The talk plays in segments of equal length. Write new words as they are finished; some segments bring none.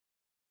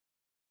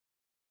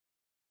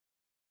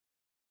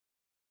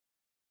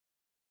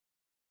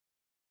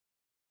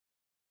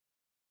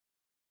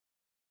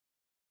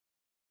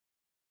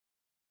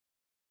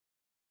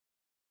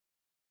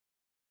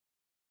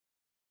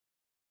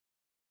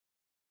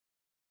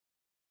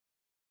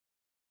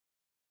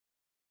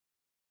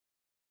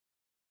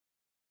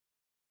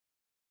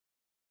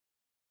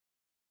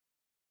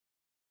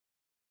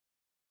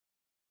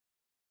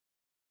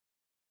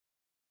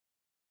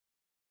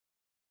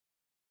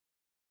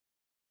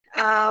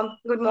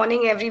Good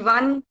morning,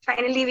 everyone.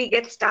 Finally, we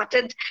get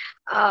started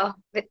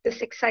with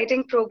this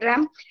exciting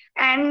program.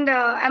 And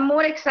I'm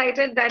more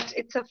excited that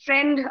it's a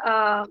friend.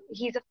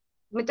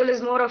 Mitul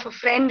is more of a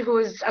friend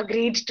who's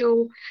agreed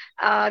to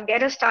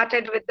get us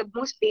started with the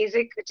most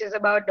basic, which is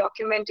about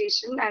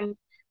documentation and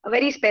a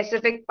very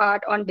specific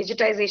part on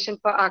digitization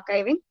for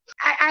archiving.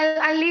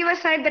 I'll leave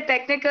aside the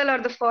technical or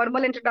the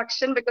formal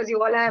introduction because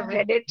you all have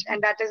read it, and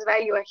that is why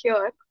you are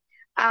here.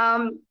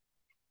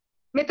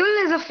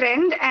 Mitul is a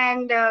friend,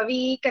 and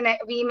we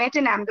met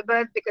in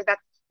Ahmedabad because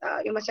that's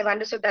you must have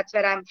understood that's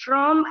where I'm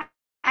from.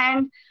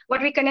 And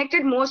what we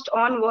connected most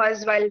on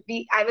was while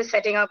we were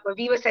setting up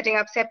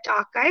Sept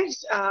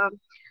Archives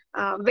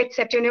with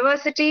Sept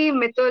University.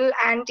 Mitul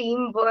and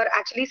team were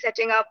actually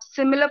setting up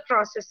similar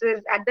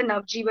processes at the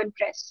Navjeevan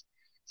Press.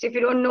 So if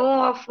you don't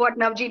know of what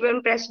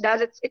Navjeevan Press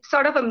does, it's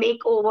sort of a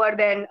makeover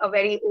than a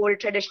very old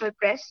traditional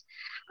press.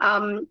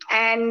 And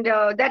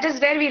that is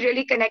where we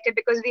really connected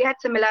because we had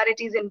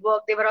similarities in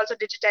work. They were also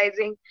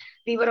digitizing.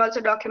 We were also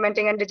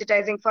documenting and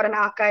digitizing for an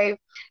archive.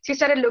 So we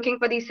started looking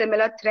for these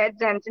similar threads.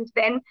 And since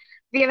then,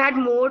 we have had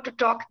more to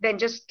talk than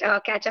just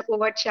catch up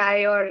over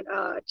chai or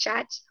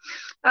chats.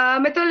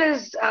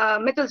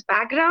 Mitul's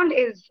background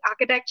is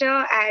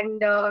architecture,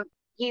 and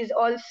he's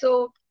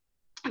also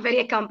a very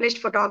accomplished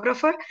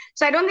photographer.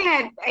 So I don't think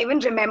I even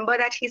remember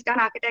that he's done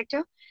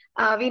architecture.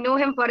 We know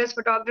him for his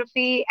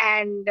photography,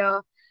 and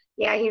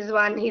yeah,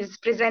 he's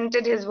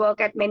presented his work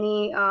at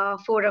many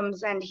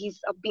forums, and he's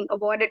been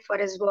awarded for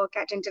his work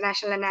at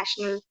international and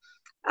national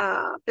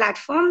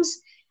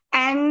platforms.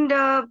 And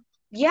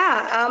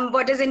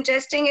what is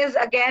interesting is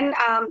again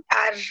our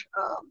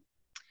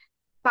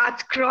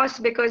path cross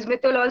because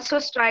Mitul also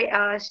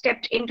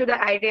stepped into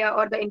the idea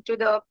or into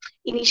the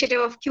initiative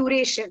of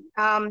curation,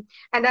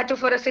 and that too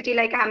for a city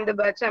like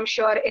Ahmedabad. So I'm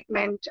sure it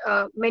meant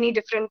many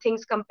different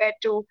things compared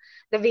to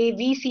the way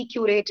we see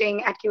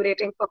curating at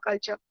Curating for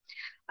Culture.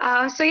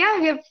 So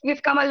yeah,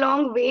 we've come a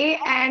long way,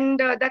 and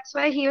that's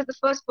why he was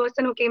the first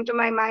person who came to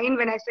my mind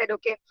when I said,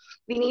 okay,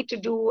 we need to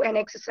do an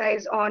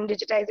exercise on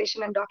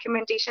digitization and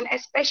documentation,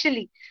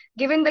 especially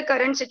given the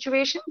current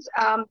situations.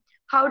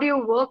 How do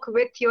you work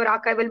with your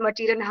archival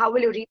material and how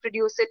will you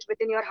reproduce it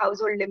within your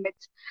household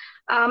limits?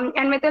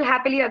 And Mitul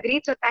happily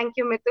agreed. So thank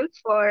you, Mitul,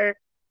 for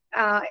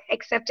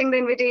accepting the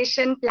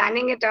invitation,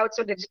 planning it out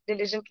so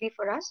diligently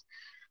for us.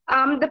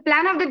 The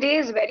plan of the day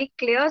is very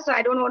clear, so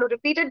I don't want to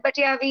repeat it. But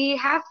yeah, we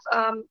have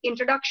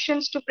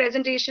introductions to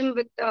presentation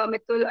with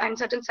Mitul and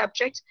certain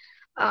subjects.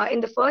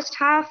 In the first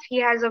half, he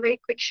has a very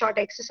quick short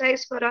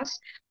exercise for us.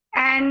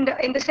 And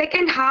in the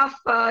second half,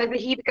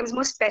 he becomes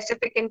more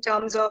specific in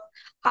terms of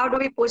how do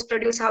we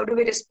post-produce, how do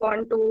we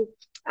respond to,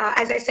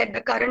 as I said,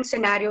 the current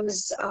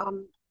scenarios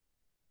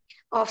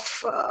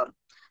of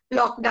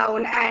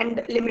lockdown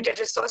and limited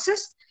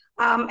resources.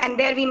 And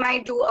there we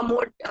might do a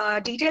more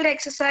detailed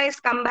exercise,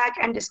 come back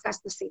and discuss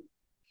the same.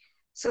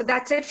 So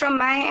that's it from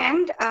my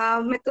end.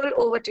 Mitul,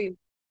 over to you.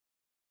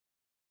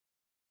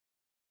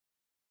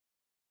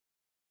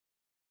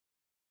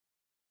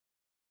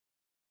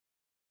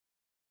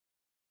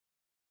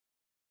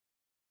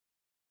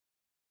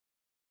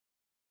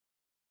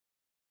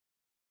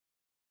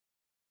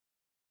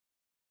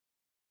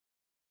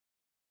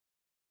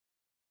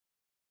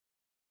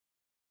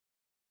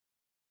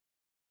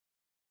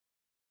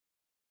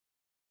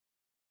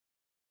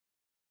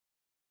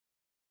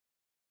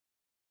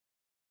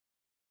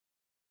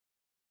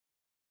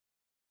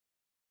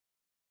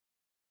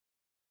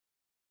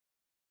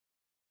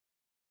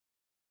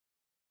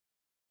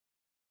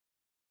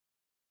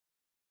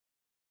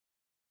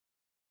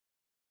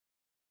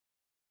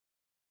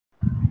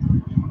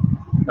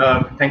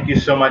 Thank you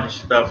so much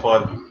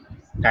for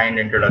kind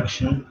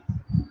introduction.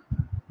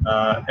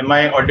 Am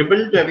I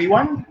audible to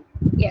everyone?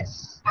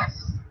 Yes.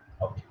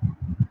 Okay.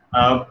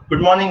 Good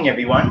morning,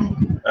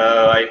 everyone.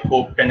 I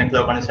hope 10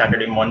 o'clock on a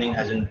Saturday morning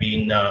hasn't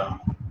been a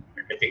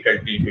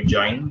difficulty to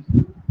join.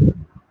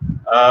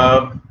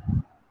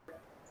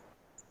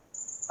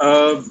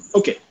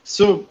 Okay,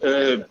 so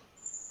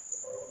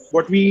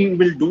what we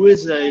will do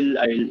is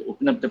I'll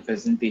open up the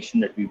presentation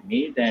that we've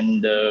made,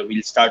 and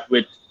we'll start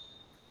with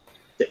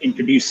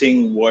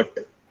introducing what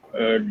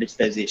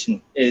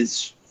digitization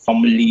is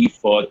formally.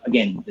 For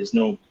again, there's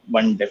no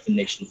one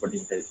definition for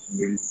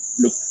digitization.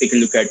 We'll take a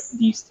look at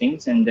these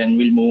things, and then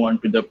we'll move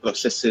on to the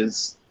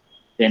processes,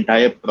 the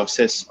entire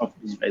process of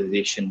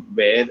digitization,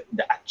 where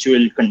the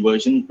actual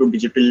conversion to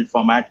digital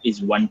format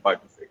is one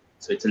part of it.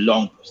 So it's a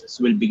long process.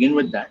 So we'll begin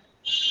with that.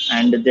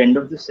 And at the end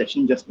of the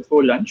session, just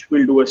before lunch,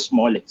 we'll do a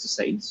small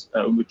exercise,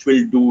 which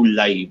we'll do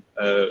live,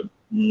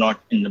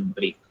 not in the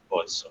break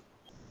also.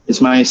 Is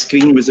my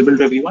screen visible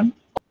to everyone?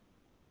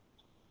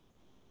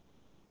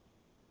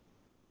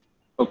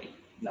 Okay,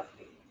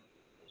 lovely.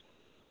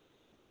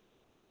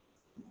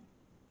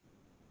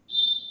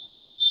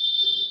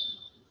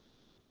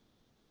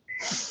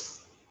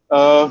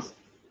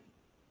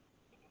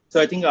 So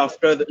I think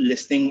after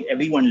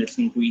everyone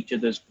listening to each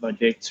other's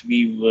projects,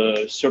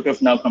 we've sort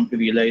of now come to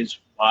realize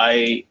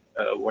why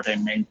what I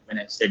meant when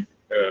I said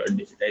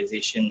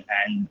digitization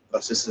and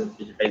processes of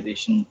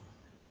digitization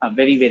are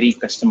very, very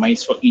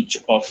customized for each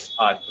of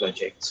our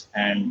projects.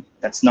 And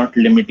that's not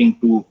limiting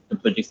to the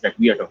projects that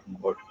we are talking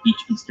about.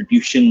 Each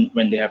institution,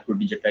 when they have to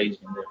digitize,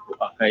 when they have to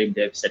archive,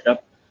 they have set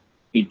up,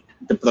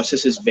 the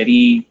process is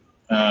very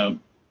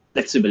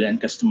flexible and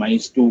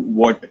customized to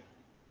what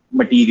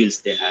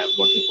materials they have,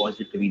 what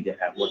repository they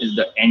have, what is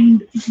the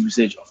end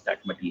usage of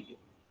that material.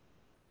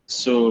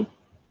 So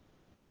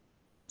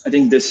I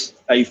think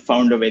I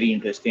found a very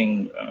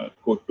interesting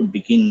quote to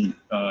begin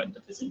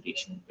the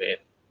presentation, where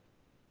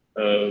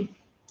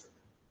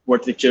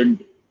what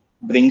Richard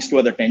brings to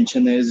our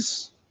attention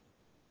is,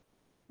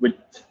 with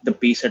the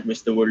pace at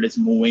which the world is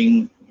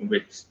moving,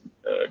 with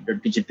the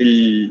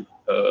digital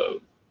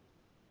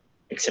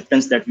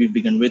acceptance that we've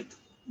begun with,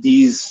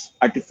 these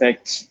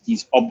artifacts,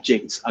 these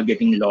objects are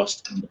getting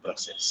lost in the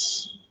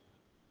process.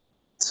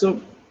 So,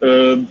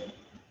 I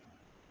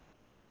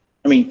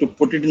mean, to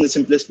put it in the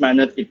simplest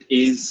manner, it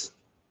is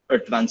a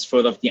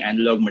transfer of the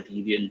analog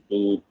material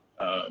to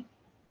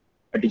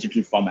a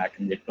digital format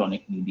in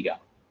electronic media.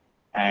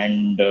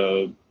 And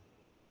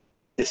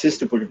this is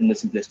to put it in the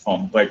simplest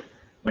form. But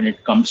when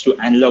it comes to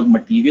analog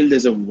material,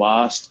 there's a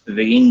vast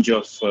range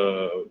of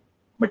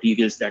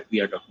materials that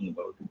we are talking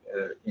about.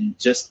 In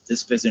just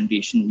this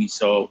presentation, we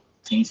saw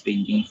things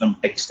ranging from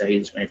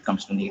textiles when it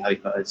comes to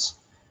niharikas,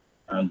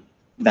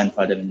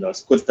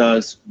 grandfather-in-law's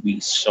kurtas.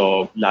 We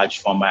saw large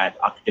format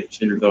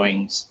architectural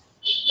drawings.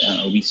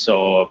 We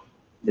saw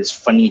this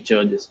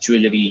furniture, this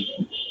jewelry.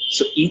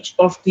 So each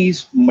of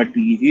these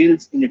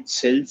materials in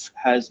itself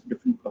has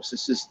different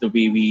processes, the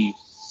way we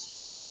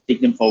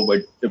take them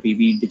forward, the way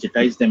we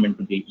digitize them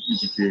into the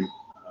digital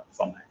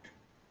format.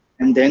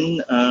 And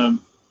then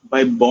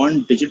by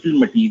born digital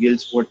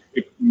materials, what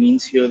it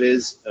means here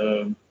is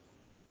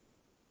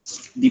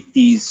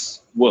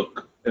Deepti's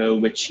work,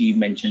 which you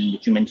mentioned,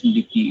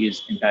 Deepti,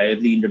 is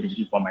entirely in the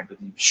digital format,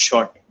 because we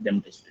shot them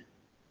digital.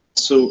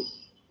 So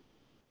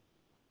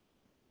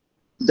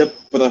the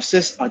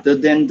process, other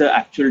than the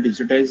actual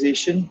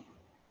digitization,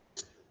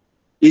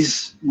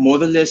 is more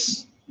or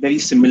less very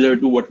similar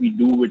to what we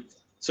do with.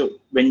 So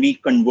when we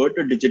convert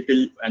a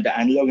digital and the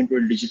analog into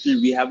a digital,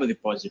 we have a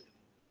repository,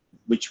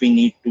 which we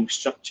need to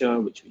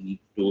structure, which we need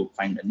to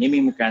find a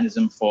naming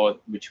mechanism for,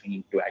 which we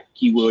need to add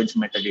keywords,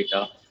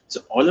 metadata.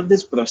 So all of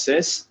this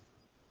process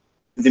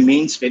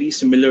remains very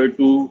similar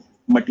to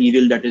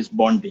material that is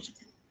born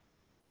digital.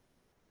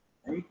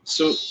 Right?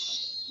 So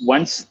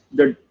once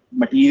the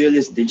material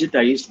is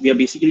digitized, we are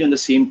basically on the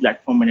same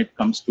platform when it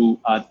comes to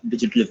our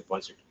digital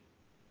repository.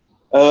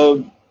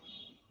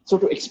 So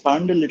to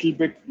expand a little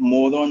bit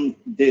more on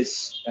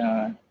this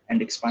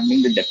and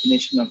expanding the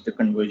definition of the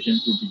conversion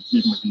to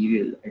digital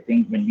material, I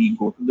think when we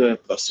go to the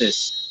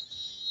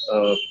process,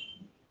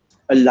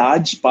 a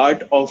large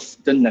part of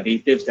the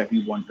narratives that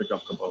we want to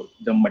talk about,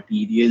 the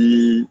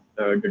material,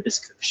 the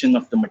description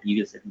of the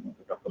materials that we want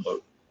to talk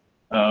about,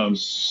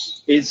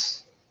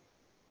 is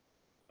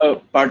a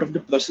part of the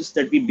process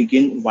that we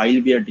begin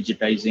while we are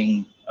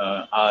digitizing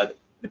our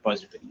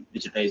repository,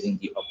 digitizing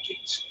the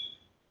objects.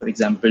 For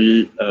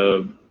example,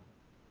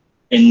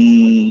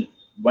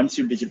 once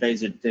you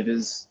digitize it, there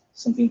is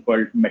something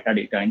called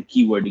metadata and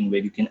keywording, where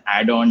you can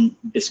add on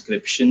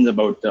descriptions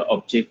about the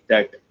object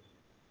that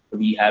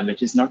we have,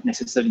 which is not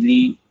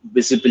necessarily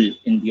visible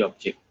in the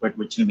object, but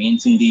which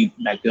remains in the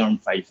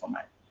background file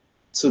format.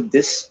 So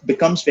this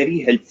becomes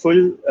very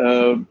helpful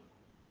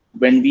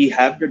when we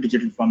have the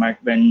digital format,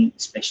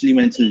 especially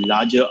when it's a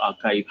larger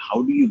archive.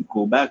 How do you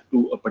go back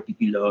to a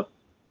particular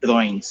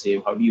drawing, say?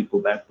 How do you go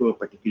back to a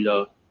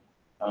particular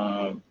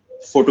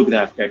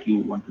photograph that you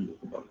want to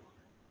look about?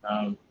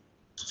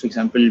 For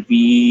example,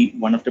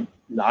 one of the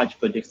large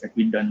projects that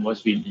we've done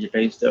was we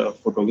digitized the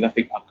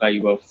photographic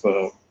archive of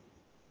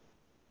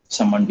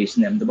someone based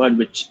in Ahmedabad,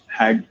 which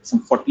had some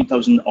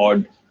 40,000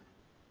 odd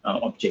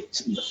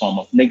objects in the form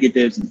of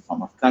negatives, in the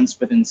form of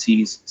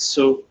transparencies.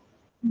 So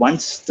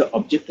once the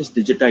object is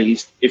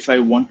digitized, if I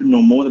want to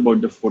know more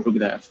about the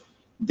photograph,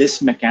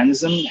 this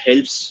mechanism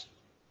helps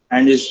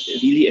and is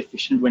really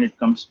efficient when it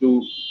comes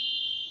to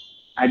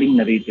adding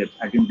narrative,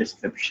 adding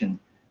description.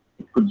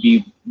 It could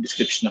be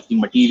description of the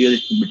material,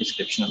 it could be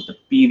description of the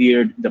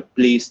period, the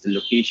place, the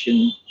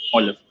location,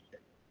 all of it.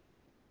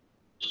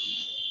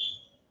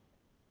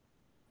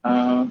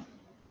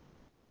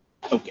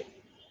 Okay,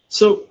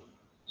 so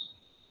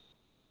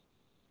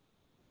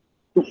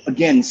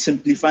again,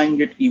 simplifying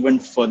it even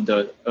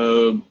further,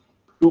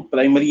 two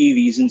primary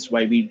reasons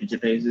why we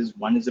digitize is,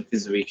 one is a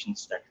preservation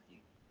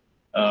strategy,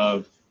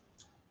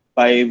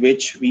 by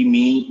which we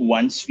mean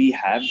once we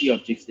have the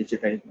objects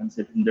digitized, once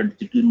it's in the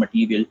digital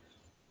material,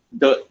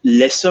 the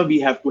lesser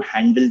we have to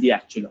handle the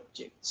actual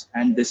objects.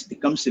 And this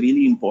becomes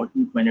really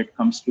important when it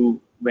comes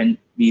to when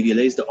we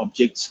realize the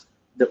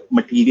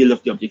material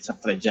of the objects are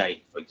fragile,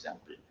 for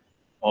example,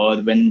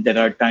 or when there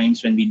are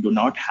times when we do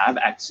not have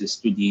access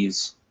to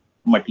these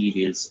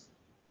materials,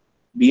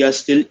 we are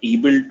still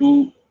able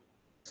to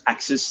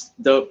access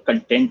the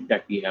content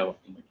that we have of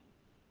the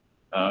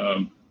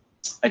material.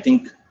 I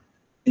think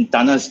in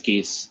Tana's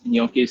case, in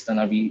your case,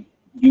 Tana,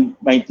 you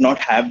might not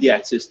have the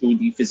access to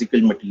the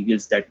physical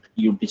materials that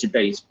you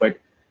digitize, but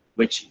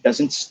which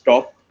doesn't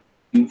stop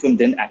you from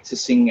then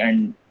accessing,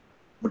 and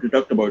what you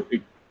talked about,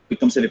 it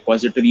becomes a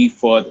repository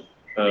for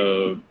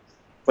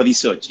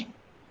researching.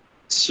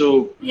 So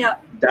Yeah.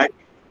 that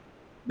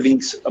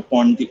brings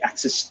upon the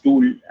access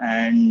tool,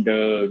 and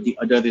the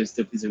other is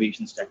the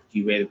preservation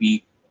strategy, where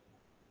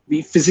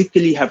we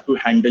physically have to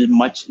handle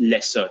much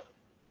lesser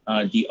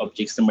the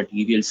objects, the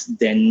materials,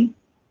 than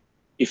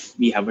if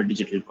we have a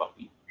digital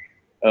copy.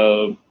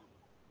 Uh,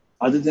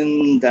 Other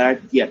than that,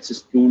 the access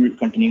tool,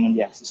 continuing on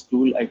the access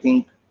tool, I think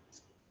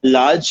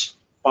large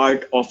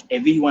part of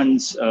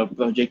everyone's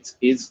projects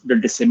is the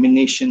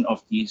dissemination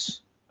of these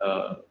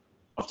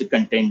of the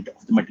content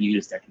of the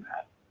materials that you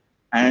have,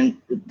 and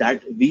that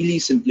really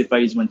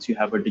simplifies once you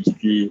have a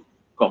digital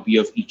copy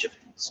of each of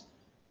these.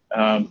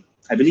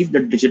 I believe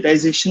that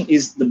digitization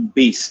is the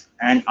base,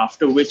 and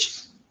after which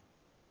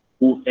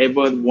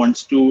whoever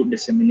wants to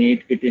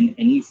disseminate it in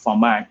any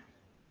format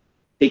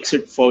takes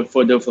it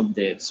further from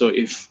there. So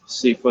if,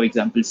 say, for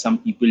example, some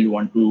people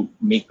want to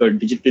make a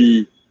digital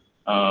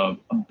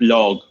a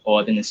blog or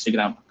an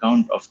Instagram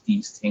account of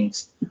these things,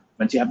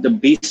 once you have the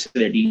base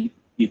ready,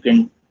 you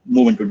can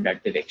move into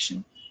that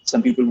direction.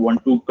 Some people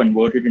want to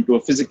convert it into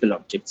a physical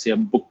object, say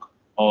a book,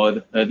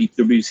 or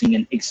reproducing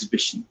an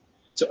exhibition.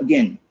 So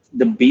again,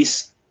 the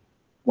base,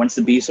 once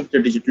the base of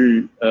the digital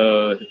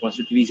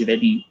repository is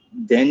ready,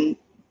 then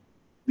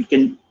we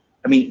can,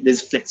 I mean,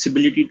 there's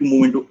flexibility to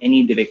move into any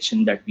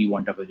direction that we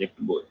want our project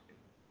to go into.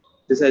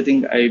 This, I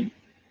think, I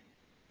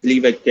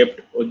believe I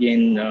kept,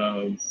 again,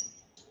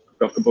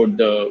 talk about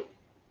the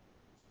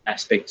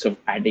aspects of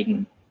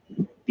adding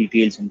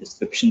details and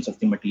descriptions of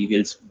the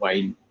materials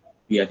while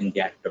we are in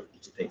the act of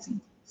digitizing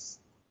these.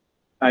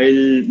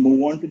 I'll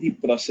move on to the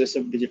process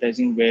of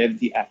digitizing, where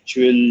the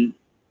actual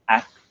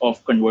act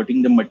of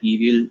converting the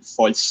material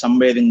falls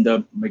somewhere in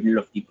the middle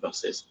of the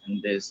process.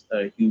 And there's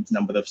a huge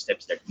number of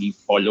steps that we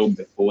follow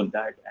before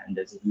that, and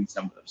there's a huge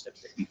number of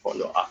steps that we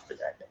follow after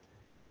that.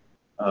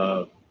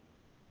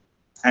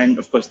 And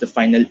of course, the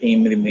final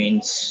aim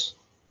remains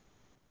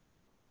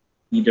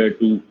either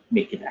to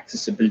make it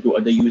accessible to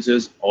other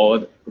users or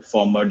to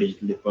form a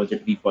digital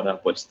repository for our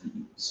personal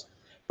use.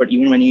 But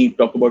even when you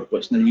talk about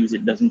personal use,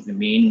 it doesn't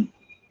remain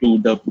to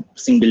the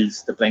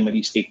singles, the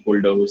primary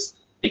stakeholder who's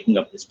taking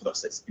up this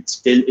process. It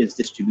still is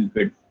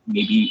distributed.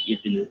 Maybe it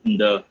is in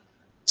the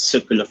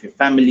circle of your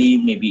family,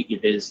 maybe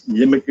it is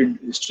limited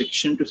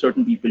restriction to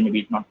certain people, maybe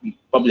it not be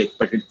public,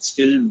 but it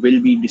still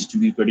will be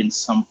distributed in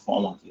some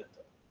form or the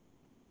other.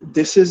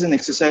 This is an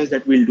exercise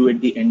that we'll do at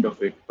the end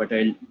of it, but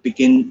I'll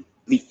begin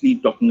briefly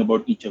talking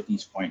about each of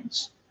these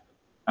points.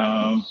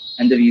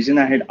 And the reason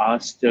I had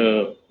asked,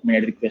 I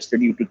had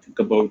requested you to think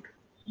about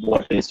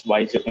why is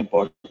it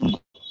important,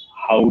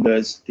 how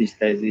does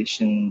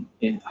digitization,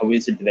 how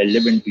is it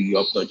relevant to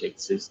your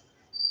projects, is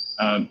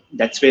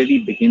that's where we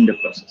begin the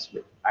process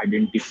with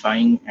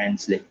identifying and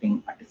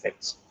selecting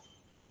artifacts.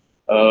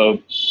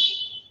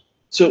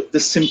 So the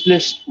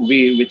simplest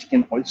way, which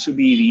can also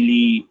be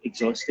really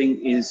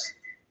exhausting, is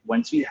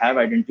once we have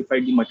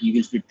identified the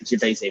materials, we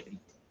digitize everything.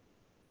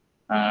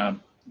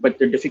 But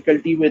the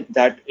difficulty with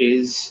that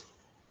is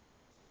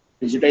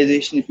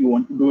digitization, if you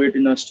want to do it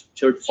in a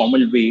structured,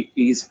 formal way,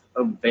 is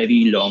a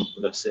very long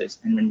process.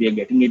 And when we are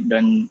getting it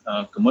done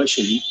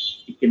commercially,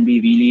 it can be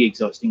really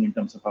exhausting in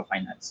terms of our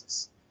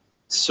finances.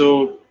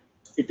 So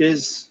it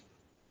is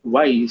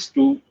wise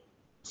to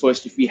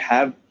first, if we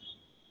have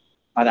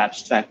our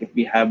abstract, if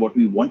we have what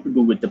we want to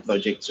do with the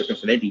project sort of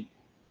ready,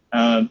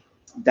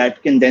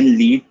 that can then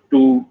lead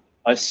to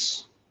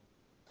us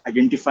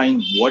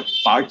identifying what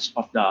parts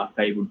of the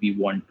archive would we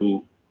want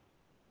to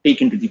take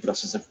into the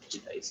process of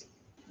digitizing.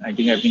 I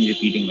think I've been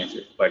repeating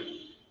myself, but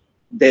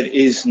there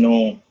is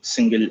no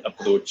single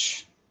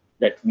approach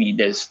that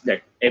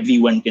that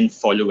everyone can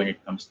follow when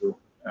it comes to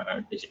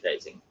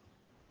digitizing.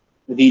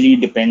 It really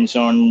depends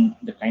on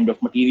the kind of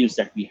materials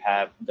that we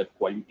have, the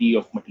quality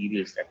of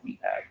materials that we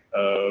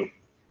have.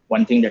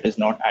 One thing that is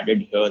not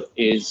added here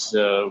is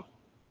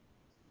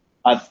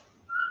our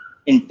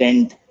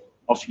intent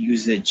of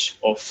usage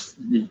of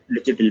the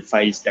digital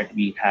files that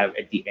we have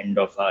at the end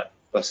of our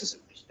process of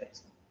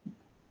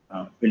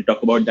digitizing. We'll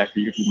talk about that a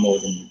little more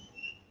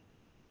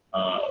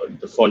in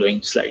the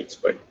following slides.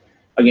 But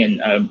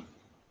again,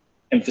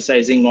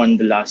 emphasizing on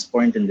the last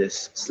point in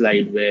this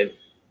slide, where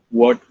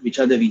which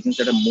are the reasons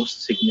that are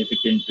most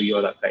significant to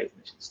your archive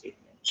mission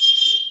statement.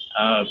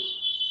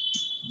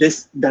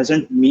 This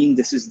doesn't mean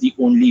this is the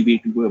only way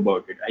to go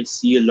about it. I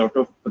see a lot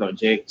of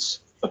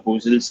projects,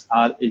 proposals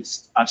are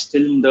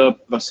still in the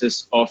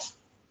process of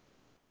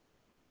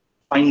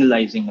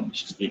finalizing a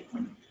mission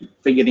statement,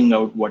 figuring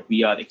out what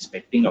we are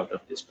expecting out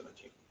of this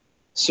project.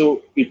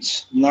 So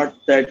it's not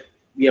that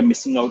we are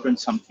missing out on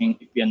something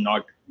if we are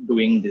not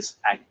doing this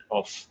act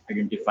of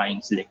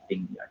identifying,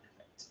 selecting the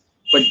artifacts.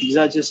 But these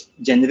are just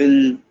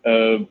general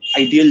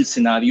ideal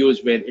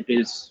scenarios where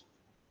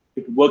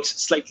it works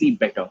slightly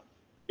better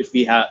if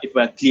we are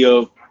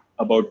clear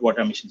about what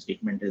our mission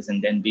statement is,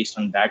 and then based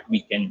on that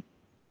we can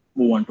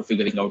move on to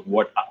figuring out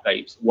what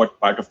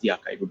part of the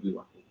archive would we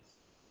want to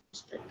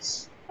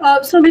use.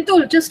 So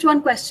Mitul, just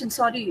one question.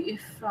 Sorry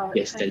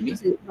Yes, if I tell me.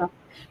 was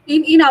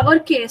in our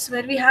case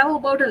where we have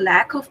about a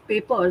lakh of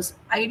papers.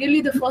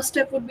 Ideally, the first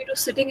step would be to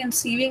sitting and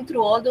sieving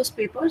through all those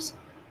papers.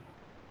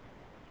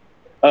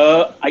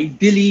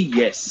 Ideally,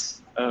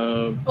 yes.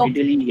 Okay.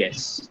 Ideally,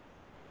 yes.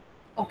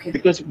 Okay.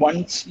 Because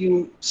once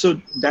you, so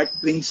that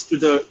brings to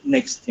the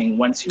next thing.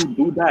 Once you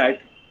do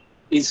that,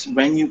 is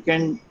when you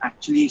can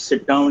actually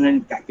sit down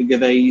and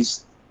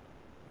categorize.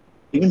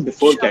 Even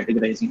before Sure.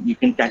 categorizing, you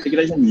can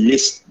categorize and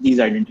list these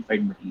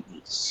identified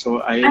materials.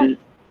 So And I'll,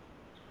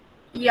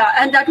 yeah,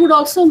 and that would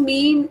also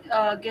mean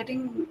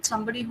getting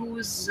somebody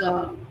who's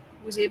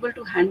able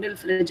to handle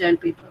fragile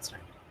papers,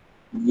 right?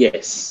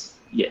 yes,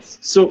 yes.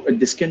 So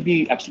this can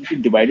be absolutely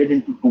divided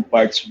into two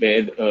parts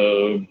where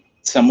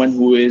someone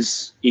who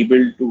is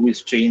able to, who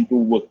is trained to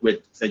work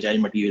with fragile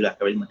material,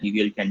 archival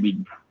material, can be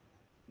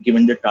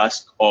given the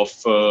task of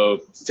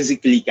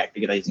physically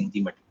categorizing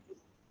the material.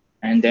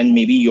 And then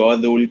maybe your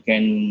role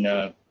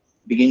can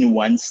begin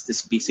once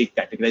this basic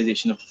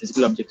categorization of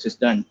physical objects is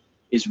done,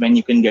 is when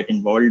you can get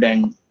involved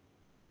and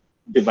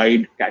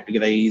divide,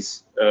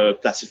 categorize,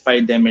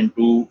 classify them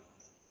into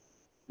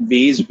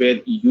ways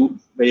where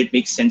it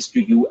makes sense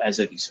to you as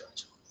a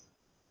researcher.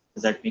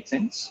 Does that make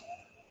sense?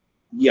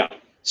 Yeah.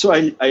 So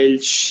I'll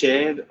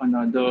share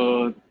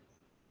another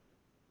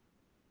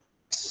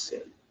cell.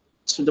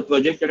 So the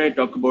project that I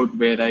talk about,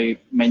 where I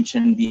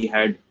mentioned we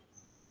had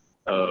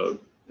uh,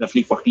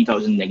 roughly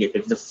 40,000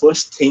 negatives. The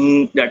first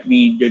thing that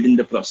we did in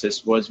the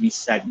process was we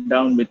sat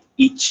down with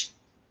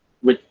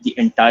the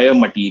entire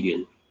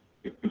material.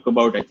 It took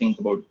about, I think,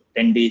 about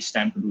 10 days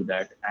time to do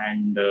that.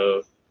 And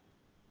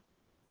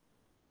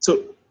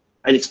so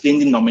I'll explain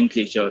the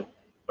nomenclature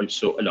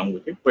also along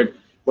with it. But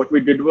what we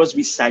did was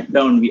we sat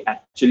down, we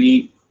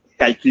actually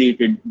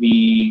calculated,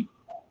 we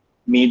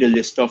made a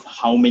list of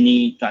how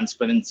many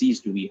transparencies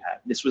do we have.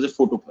 This was a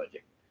photo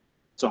project.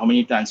 So how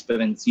many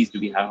transparencies do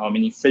we have? How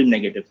many film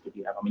negatives do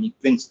we have? How many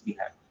prints do we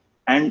have?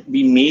 And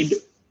we made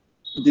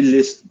the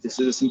list. This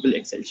is a simple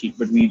Excel sheet,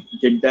 but we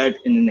did that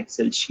in an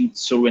Excel sheet.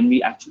 So when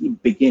we actually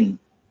begin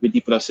with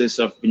the process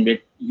of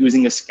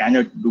using a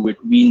scanner to do it,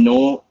 we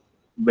know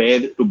where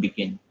to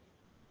begin.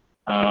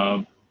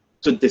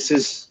 So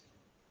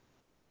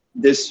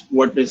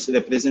what this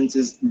represents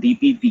is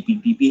DP.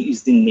 DP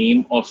is the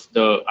name of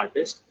the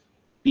artist.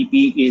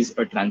 PP is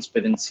a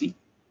transparency.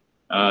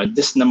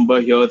 This number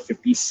here,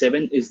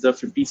 57, is the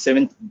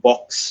 57th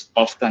box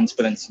of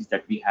transparencies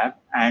that we have.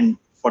 And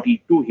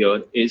 42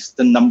 here is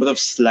the number of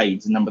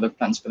slides, the number of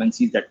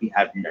transparencies that we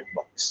have in that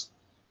box.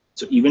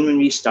 So even when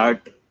we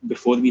start,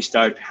 before we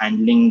start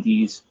handling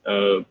these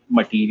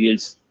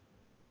materials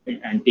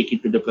and take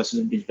it to the process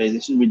of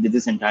digitization, we did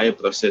this entire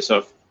process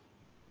of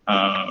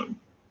uh,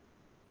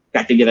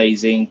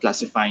 categorizing,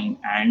 classifying,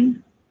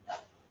 and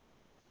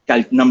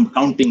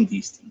counting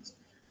these things.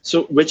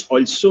 So, which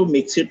also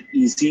makes it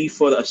easy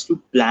for us to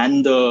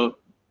plan the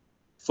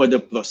further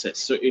process.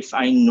 So, if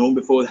I know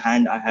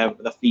beforehand I have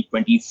roughly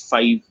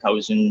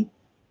 25,000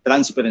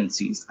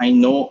 transparencies, I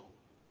know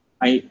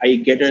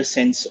I get a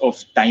sense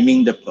of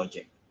timing the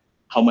project.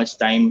 How much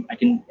time I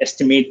can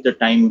estimate the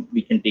time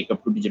we can take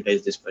up to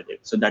digitize this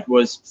project. So that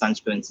was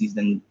transparencies.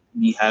 Then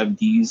we have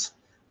these.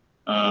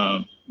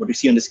 What you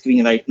see on the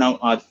screen right now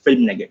are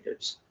film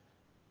negatives.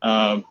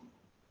 Um,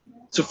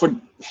 so for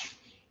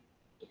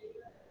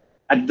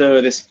at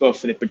the risk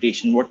of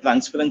repetition, what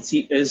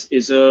transparency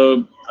is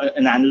an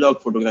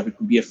analog photograph. It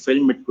could be a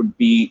film, it could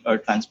be a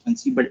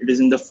transparency, but it is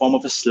in the form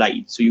of a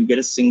slide. So you get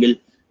you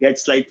had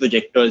slide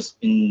projectors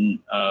in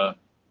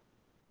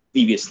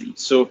previously.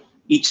 So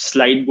each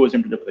slide goes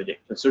into the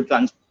projector. So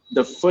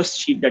the first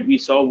sheet that we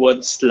saw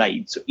were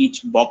slides. So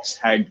each box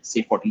had,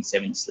 say,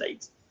 47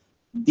 slides.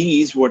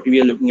 These, what we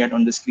are looking at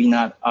on the screen,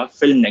 are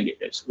film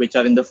negatives, which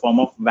are in the form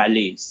of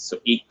valleys. So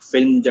एक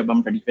film जब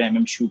हम 35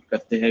 mm shoot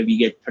करते हैं, we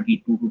get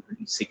 32 to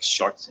 36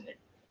 shots in it.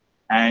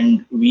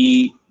 And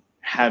we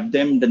have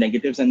them, the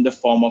negatives, in the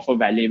form of a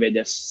valley where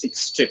there's 6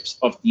 strips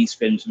of these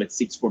films with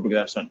 6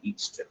 photographs on each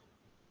strip.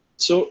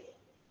 So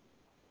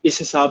इस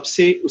हिसाब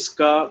से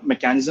उसका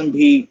mechanism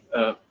भी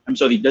I'm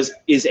sorry,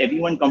 is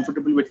everyone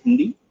comfortable with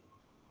Hindi?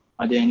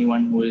 Are there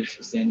anyone who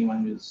is there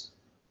anyone who is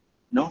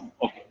no?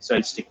 Okay, so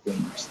I'll stick to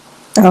English.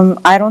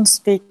 I don't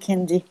speak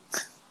Hindi.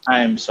 I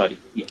am sorry.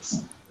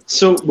 Yes.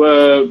 So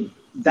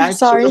that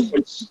sorry.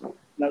 sort of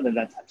now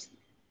that's absolutely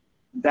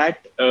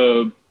that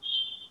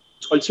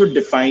also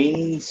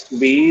defines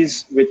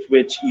ways with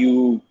which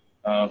you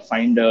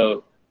find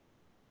a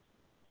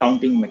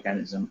counting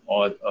mechanism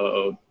or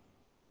a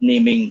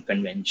naming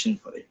convention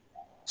for it.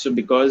 So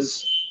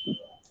because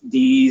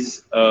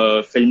these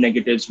film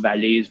negatives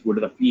valleys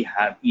would roughly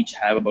each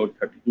have about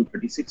 32,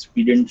 36,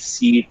 we didn't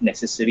see it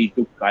necessary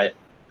to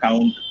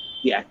count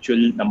the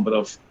actual number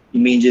of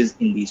images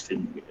in these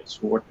film negatives.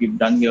 So what we've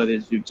done here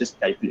is we've just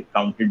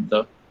counted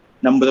the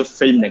number of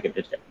film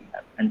negatives that we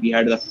have, and we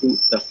had roughly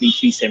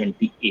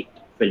 378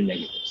 film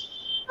negatives,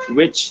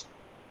 which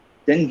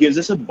then gives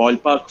us a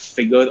ballpark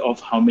figure of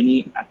how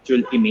many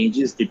actual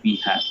images did we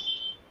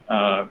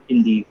have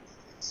in the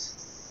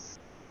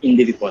in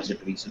the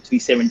repository. So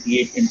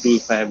 378 into,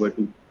 if I were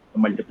to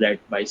multiply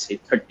it by say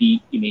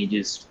 30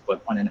 images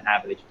on an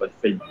average per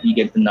film, we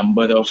get the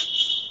number of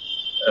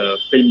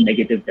film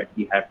negatives that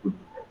we have to do.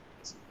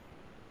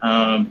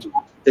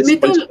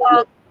 Mitul,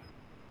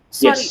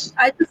 sorry, yes.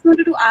 I just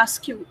wanted to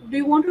ask you, do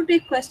you want to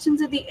take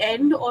questions at the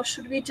end, or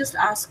should we just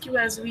ask you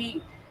as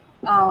we,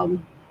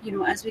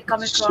 as we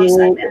come across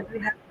and as we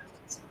have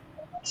questions?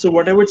 So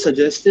what I would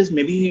suggest is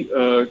maybe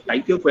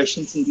type your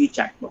questions in the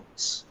chat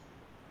box,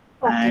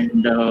 Okay.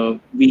 and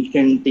we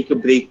can take a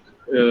break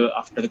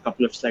after a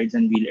couple of slides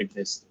and we'll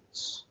address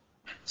this.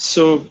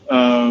 So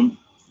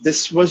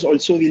this was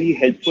also really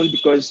helpful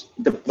because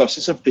the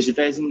process of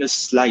digitizing a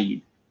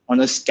slide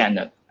on a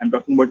scanner, I'm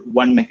talking about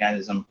one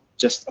mechanism,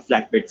 just a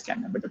flatbed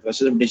scanner, but the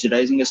process of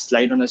digitizing a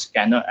slide on a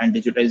scanner and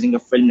digitizing a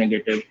film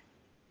negative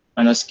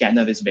on a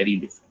scanner is very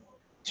different.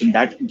 So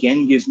that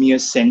again gives me a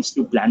sense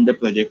to plan the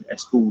project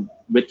as to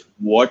with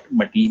what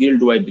material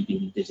do I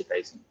begin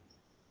digitizing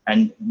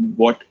and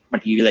what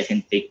material I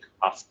can take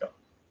after.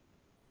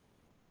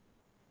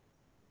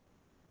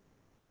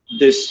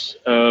 This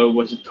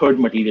was the third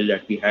material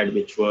that we had,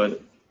 which were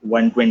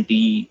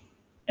 120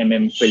 film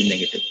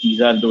negatives.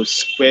 These are those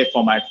square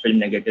format film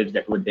negatives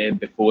that were there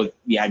before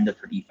we had the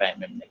 35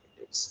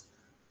 negatives.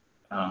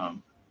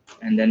 And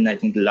then I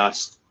think the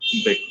last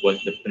bit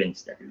was the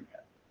prints that we had.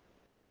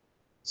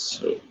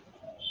 So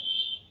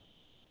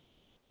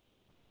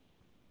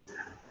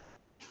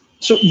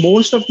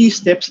most of these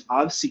steps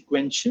are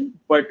sequential,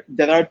 but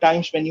there are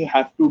times when you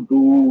have to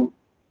do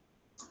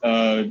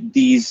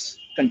these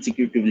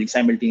consecutively,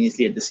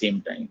 simultaneously at the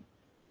same time.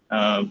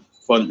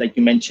 For like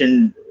you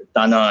mentioned,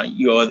 Tana,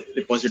 your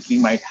repository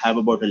might have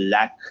about 1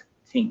 lakh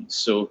things,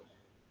 so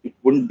it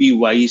wouldn't be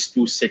wise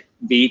to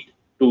wait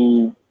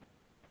to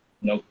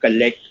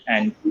collect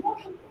and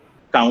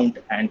count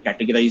and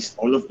categorize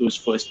all of those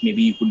first.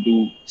 Maybe you could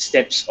do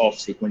steps of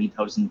say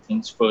 20,000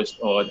 things first,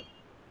 or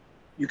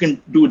you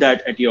can do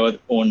that at your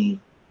own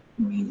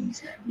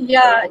means.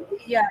 Yeah.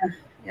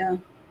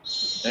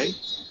 Right.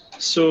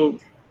 So,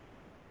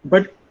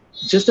 but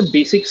just a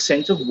basic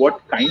sense of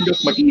what kind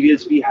of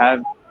materials we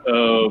have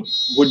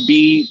would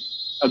be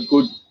a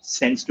good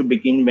sense to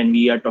begin when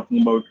we are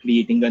talking about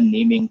creating a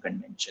naming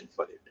convention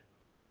for it.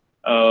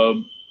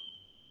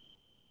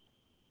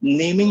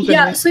 Naming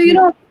Yeah. So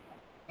convention.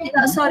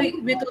 sorry,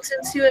 Mitul,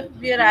 since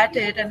we are at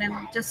it, and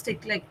I'm just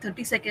take like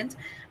 30 seconds.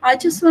 I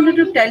just wanted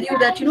to tell you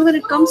that when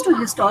it comes to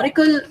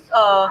historical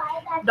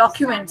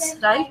documents,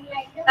 right?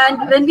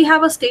 And when we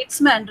have a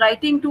statesman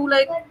writing to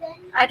like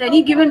at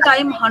any given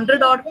time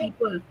 100 odd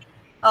people,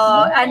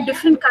 and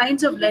different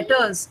kinds of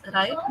letters,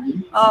 right?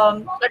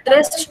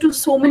 Addressed to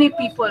so many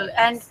people,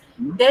 and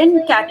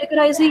then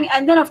categorizing,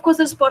 and then of course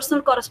there's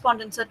personal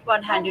correspondence at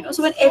one hand,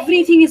 So when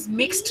everything is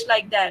mixed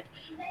like that,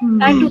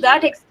 and to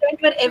that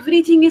extent where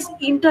everything is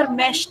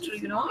intermeshed,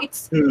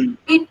 it's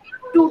it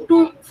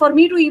to for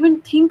me to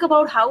even think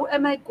about how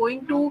am I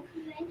going to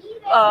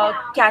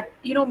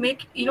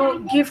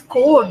give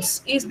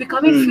codes is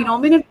becoming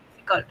phenomenally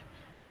difficult.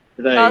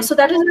 Right. So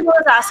that is why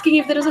I was asking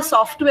if there is a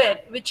software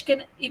which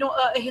can,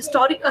 a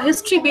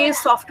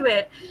history-based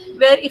software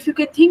where if you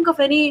can think of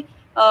any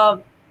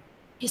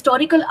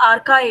historical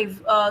archive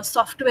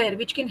software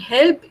which can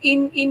help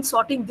in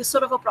sorting this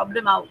sort of a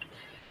problem out.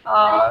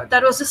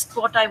 That was just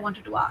what I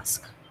wanted to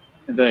ask.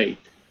 Right.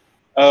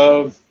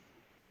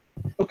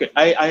 Okay,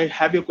 I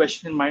have your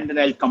question in mind, and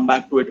I'll come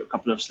back to it a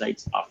couple of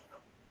slides after.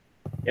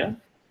 Yeah.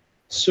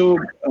 So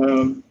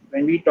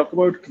when we talk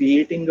about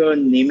creating a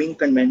naming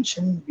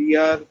convention, we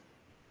are,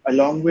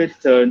 along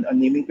with a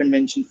naming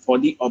convention for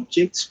the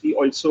objects, we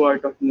also are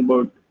talking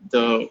about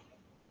the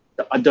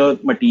other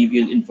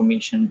material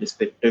information,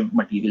 descriptive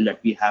material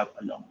that we have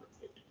along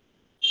with it.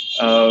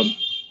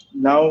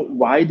 Now,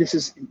 why this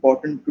is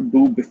important to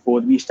do before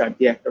we start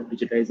the act of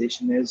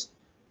digitization is,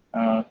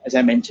 as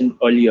I mentioned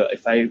earlier,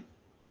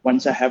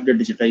 once I have the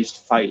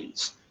digitized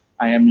files,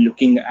 I am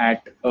looking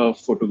at a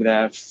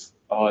photograph,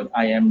 or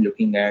I am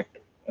looking at,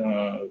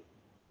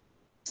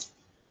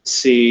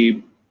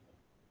 say,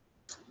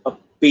 a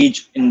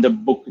page in the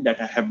book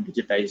that I have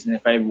digitized. And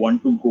if I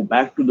want to go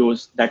back to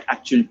that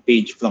actual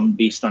page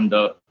based on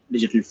the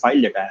digital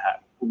file that I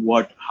have,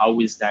 how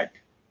is that?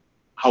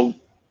 How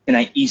can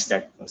I ease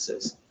that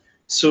process?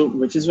 So,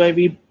 which is why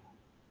we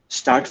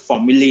start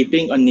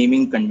formulating a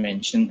naming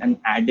convention and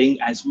adding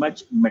as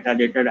much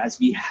metadata as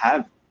we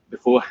have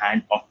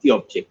beforehand of the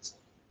objects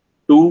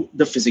to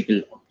the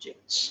physical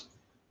objects.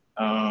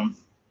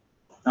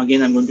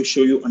 Again, I'm going to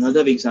show you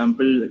another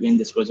example. Again,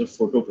 this was a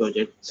photo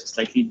project. It's a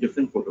slightly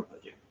different photo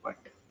project, but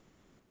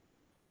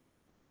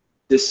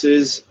this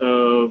is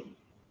an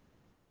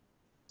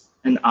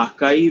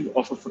archive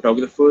of a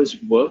photographer's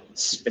work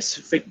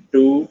specific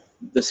to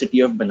the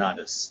city of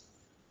Banaras.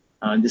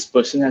 This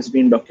person has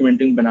been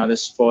documenting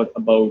Banaras for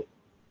about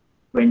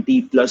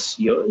 20 plus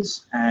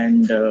years,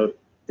 and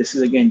this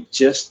is again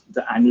just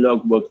the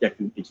analog work that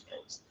we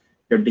digitized.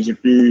 The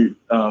digital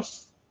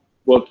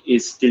work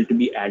is still to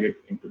be added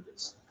into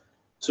this.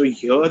 So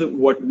here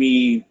what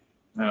we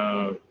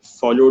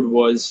followed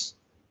was,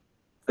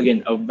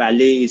 again, a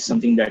valet is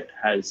something that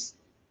has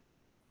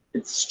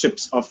its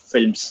strips of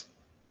films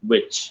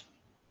which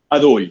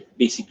are rolled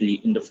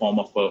basically in the form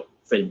of a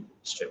film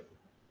strip.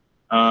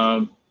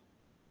 Um,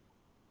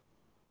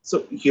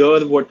 so here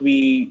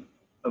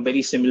a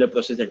very similar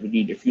process that we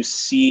did. If you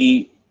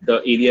see the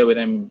area where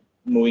I'm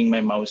moving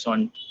my mouse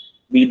on,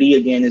 BD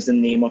again is the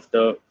name of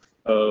the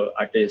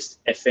artist.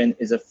 FN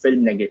is a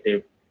film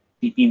negative.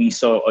 PP we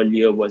saw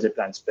earlier was a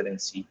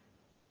transparency.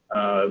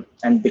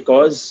 And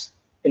because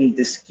in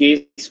this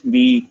case,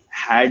 we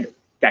had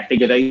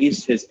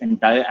categorized his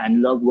entire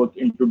analog work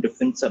into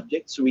different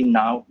subjects, so we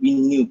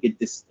knew that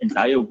this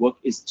entire work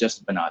is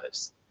just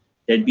Banaras.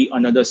 There'd be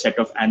another set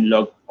of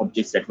analog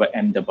objects that were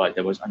Ahmedabad.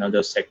 There was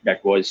another set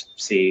that was,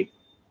 say,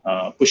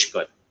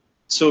 Pushkar.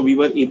 So we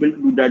were able to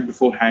do that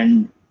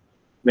beforehand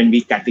when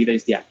we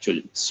categorized the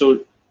actual.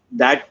 So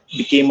that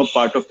became a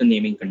part of the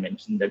naming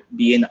convention, that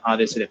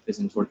BNRS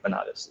represents what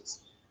Banaras is.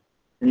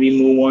 And we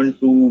move on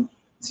to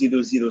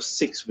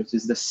 006, which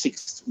is the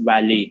sixth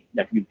valet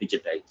that we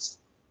digitized,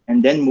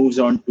 and then moves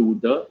on to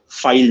the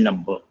file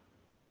number.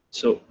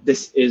 So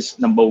this is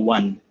number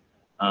 1.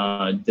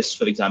 This,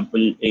 for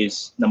example,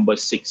 is number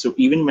 6. So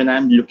even when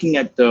I'm looking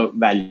at the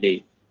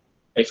valet,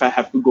 if I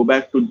have to go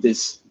back to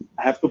this,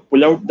 I have to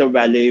pull out the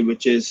valet,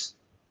 which is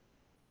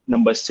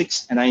number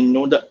 6, and I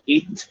know the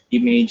 8th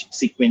image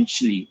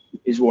sequentially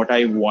is what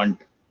I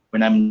want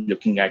when I'm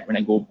looking at, when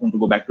I want to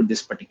go back to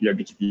this particular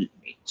digital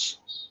image.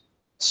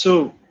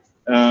 So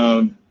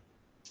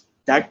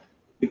that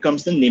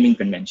becomes the naming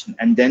convention.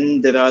 And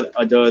then there are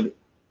other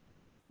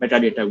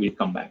metadata we'll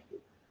come back to.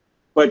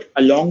 But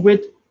along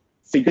with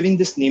figuring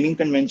this naming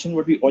convention,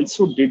 what we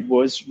also did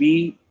was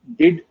we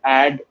did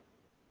add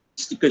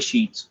sticker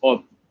sheets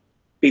or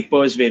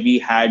papers where we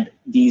had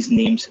these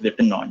names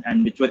written on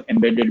and which were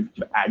embedded, which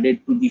were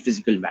added to the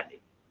physical valet.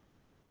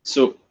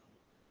 So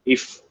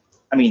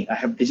I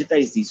have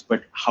digitized these,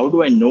 but how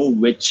do I know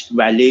which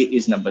valet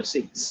is number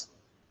 6?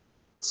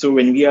 So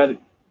when we are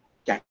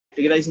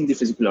categorizing the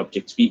physical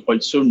objects, we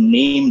also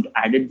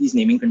added these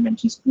naming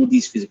conventions to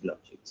these physical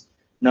objects.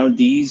 Now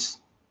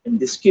in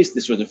this case,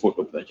 this was a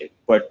photo project,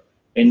 but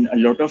in a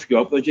lot of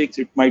your projects,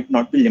 it might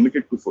not be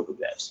limited to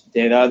photographs.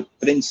 There are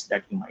prints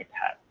that you might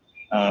have.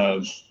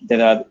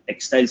 There are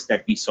textiles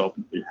that we saw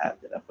people have.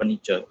 There are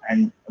furniture,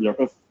 and a lot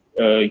of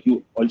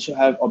you also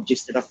have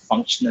objects that are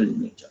functional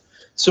in nature.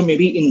 So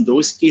maybe in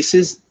those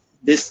cases,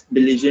 this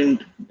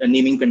diligent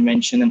naming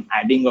convention and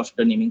adding of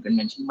the naming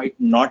convention might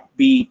not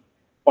be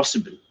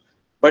possible.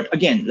 But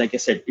again, like I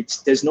said,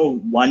 there's no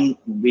one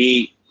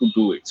way to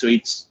do it. So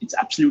it's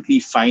absolutely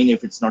fine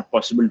if it's not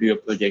possible to your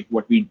project.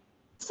 What we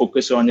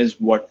focus on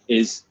is what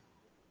is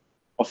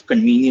of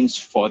convenience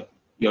for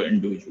your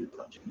individual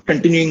project.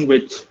 Continuing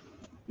with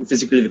the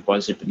physical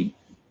repository.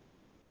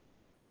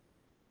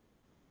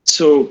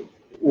 So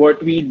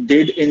what we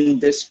did in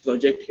this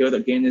project here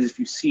again is, if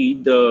you see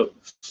the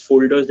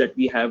folders that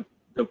we have,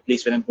 the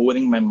place where I'm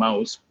hovering my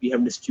mouse, we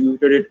have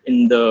distributed it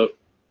in the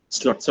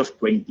slots of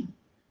 20.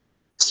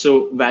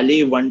 So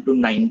valet 1 to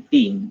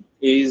 19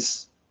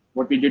 is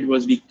what we did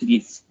was we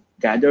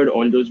gathered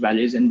all those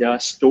valets and they are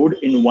stored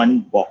in one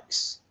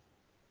box,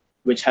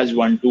 which has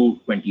 1 to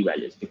 20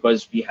 valets,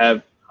 because we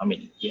have how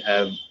many? We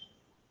have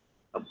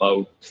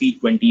about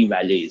 320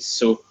 valets.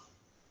 So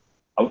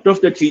out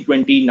of the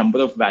 320 number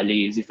of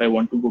valets, if I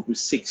want to go to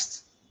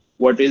 6th,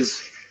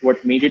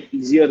 what made it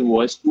easier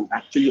was to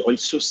actually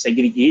also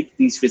segregate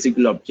these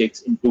physical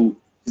objects into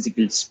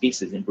physical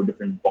spaces, into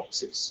different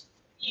boxes.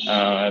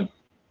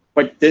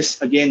 But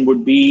this again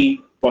would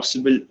be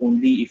possible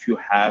only if you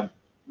have,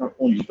 not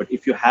only, but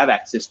if you have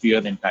access to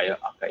your entire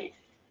archive,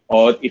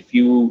 or if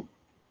you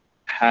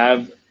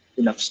have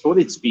enough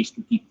storage space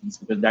to keep these,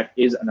 because that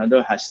is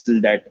another hassle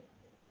that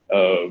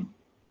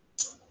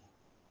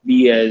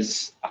we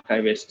as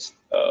archivists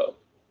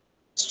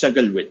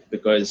struggle with,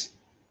 because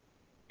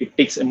it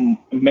takes an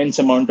immense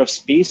amount of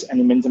space and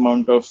immense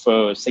amount of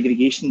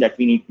segregation that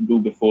we need to do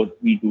before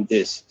we do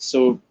this.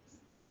 So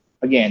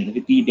again,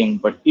 repeating,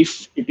 but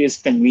if it is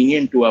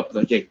convenient to our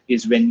project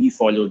is when we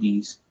follow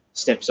these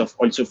steps of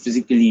also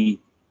physically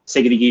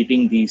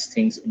segregating these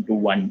things into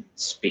one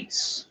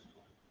space.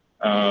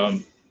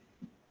 And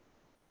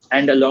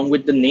along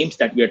with the names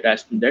that we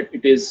attach to that,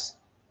 it is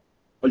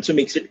also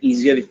makes it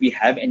easier if we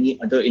have any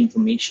other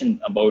information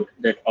about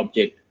that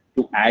object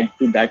to add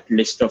to that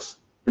list of,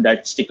 to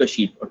that sticker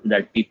sheet or to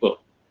that paper,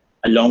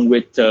 along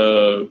with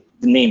the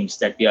names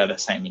that we are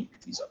assigning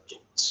to these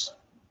objects.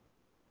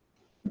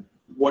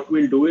 What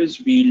we'll do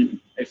is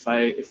if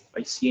I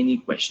see any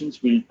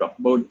questions, we'll talk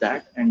about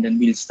that, and then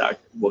we'll start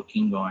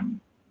working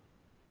on.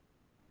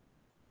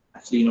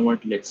 Actually, you know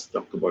what? Let's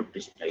talk about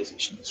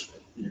digitization as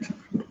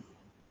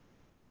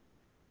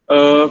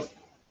well.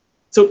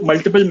 So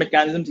multiple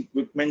mechanisms,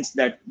 equipments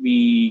that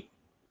we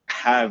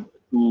have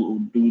to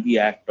do the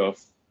act of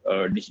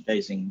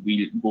digitizing.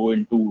 We'll go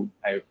into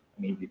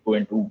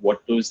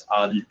what those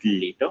are a little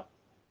later,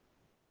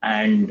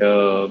 and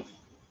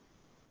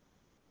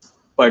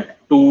but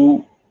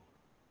to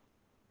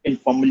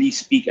informally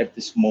speak at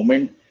this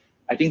moment,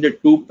 I think the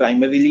two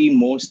primarily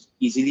most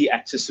easily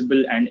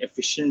accessible and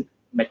efficient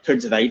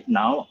methods right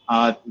now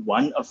are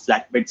one, a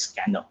flatbed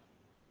scanner,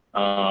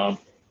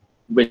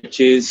 which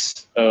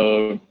is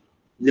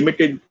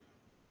limited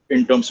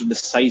in terms of the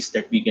size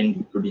that we can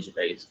do to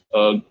digitize.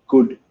 A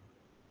good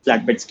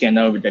flatbed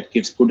scanner that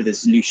gives good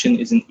resolution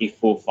is in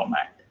A4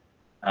 format.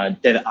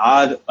 There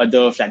are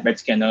other flatbed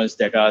scanners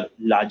that are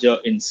larger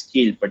in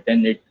scale, but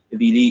then it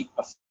really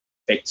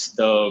affects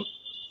the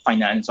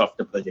finance of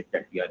the project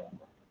that we are in.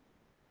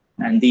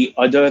 And the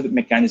other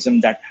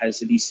mechanism that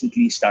has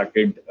recently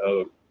started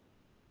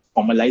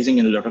formalizing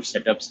in a lot of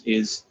setups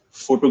is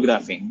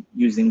photographing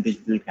using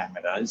digital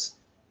cameras,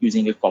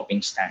 using a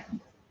copying stand.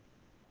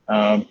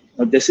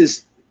 This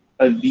is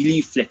a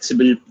really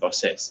flexible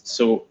process.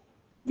 So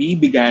we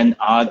began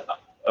our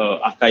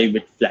archive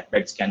with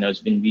flatbed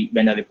scanners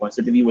when our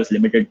repository was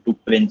limited to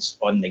prints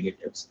or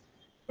negatives.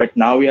 But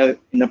now we are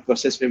in a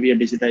process where we are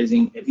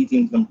digitizing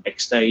everything from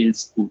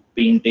textiles to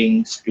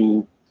paintings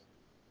to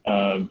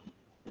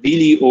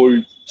really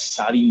old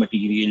sari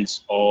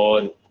materials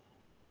or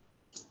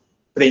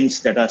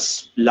prints that are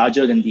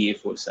larger than the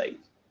A4 size.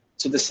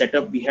 So the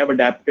setup we have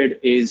adapted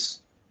is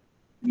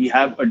we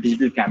have a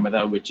digital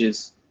camera which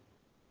is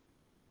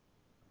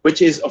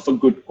of a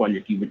good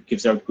quality, which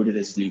gives out good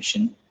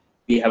resolution.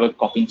 We have a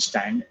copying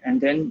stand, and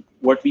then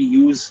what we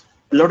use,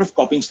 a lot of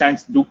copying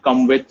stands do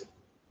come with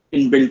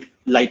inbuilt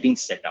lighting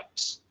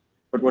setups.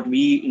 But what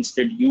we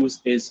instead use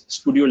is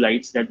studio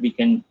lights that we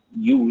can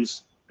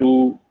use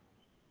to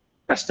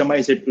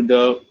customize it to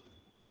the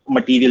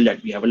material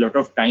that we have. A lot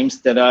of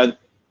times there are,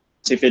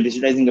 say if you're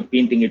digitizing a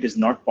painting, it is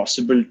not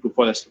possible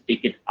for us to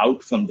take it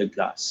out from the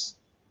glass.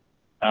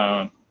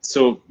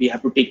 So we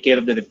have to take care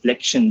of the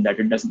reflection that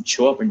it doesn't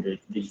show up in the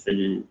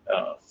digital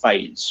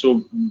file.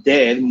 So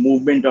there,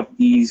 movement of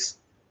these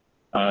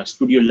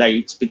studio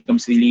lights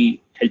becomes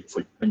really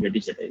helpful when you're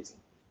digitizing.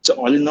 So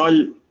all in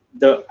all,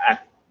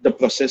 the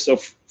process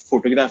of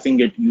photographing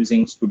it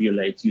using studio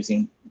lights,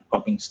 using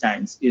copying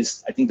stands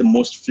is, I think, the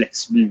most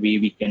flexible way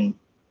we can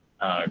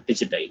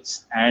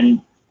digitize.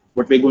 And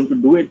what we're going to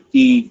do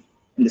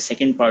in the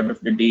second part of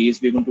the day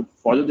is we're going to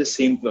follow the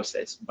same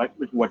process, but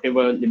with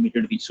whatever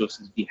limited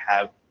resources we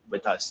have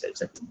with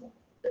ourselves at the moment.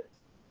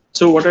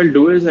 So what I'll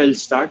do is I'll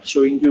start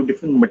showing you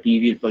different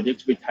material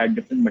projects which had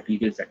different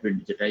materials that were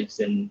digitized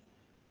and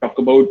talk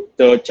about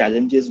the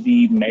challenges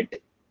we met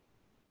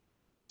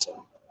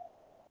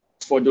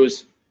for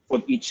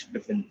each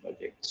different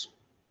projects.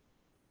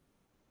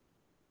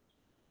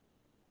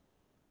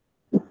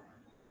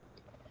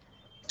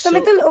 So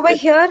Mitul, over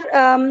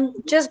here,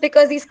 just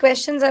because these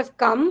questions have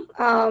come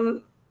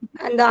and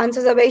the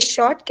answers are very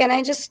short, can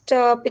I just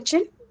pitch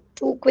in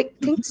two quick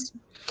things?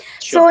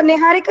 Sure. So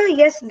Niharika,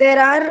 yes, there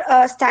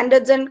are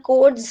standards and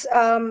codes.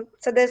 So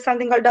there's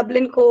something called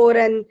Dublin Core,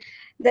 and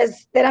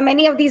there are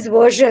many of these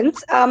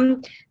versions.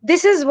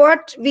 This is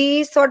what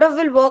we sort of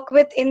will work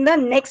with in the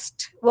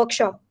next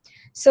workshop.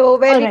 So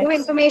where we do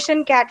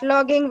information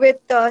cataloging with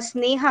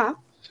Sneha,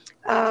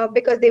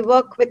 because they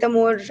work with a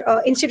more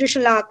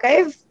institutional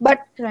archive. But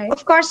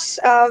of course,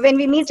 when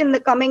we meet in the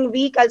coming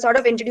week, I'll sort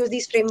of introduce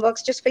these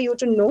frameworks just for you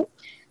to know.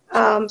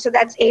 So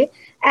that's A.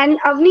 And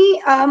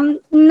Avni,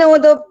 no,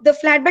 the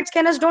flatbed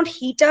scanners don't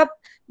heat up,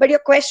 but your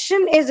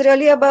question is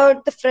really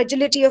about the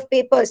fragility of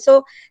paper.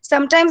 So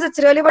sometimes it's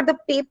really about the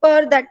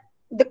paper that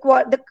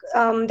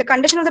the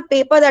condition of the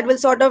paper that will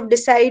sort of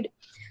decide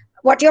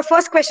what your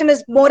first question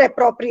is more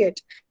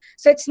appropriate.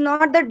 So it's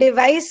not the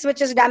device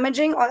which is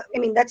damaging, or I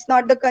mean, that's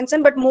not the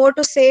concern, but more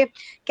to say,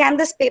 can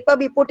this paper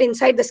be put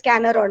inside the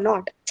scanner or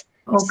not?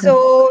 Okay.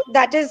 So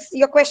that is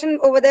your question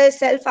over there,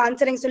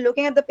 self-answering. So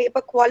looking at the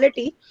paper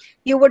quality,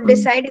 you would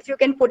decide if you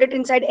can put it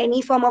inside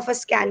any form of a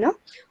scanner,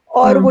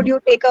 or would you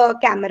take a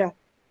camera?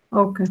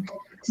 Okay.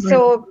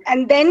 So,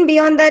 and then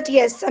beyond that,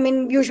 yes, I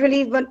mean,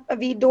 usually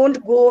we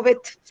don't go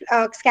with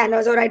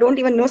scanners, or I don't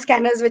even know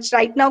scanners which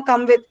right now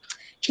come with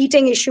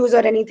heating issues or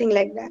anything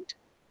like that.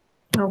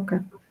 Okay.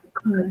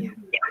 Yeah.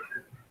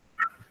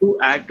 To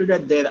add to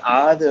that, there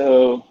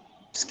are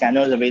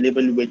scanners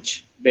available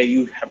where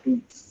you have to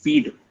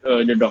feed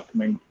the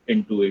document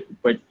into it.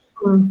 But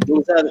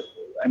those are,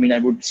 I mean, I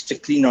would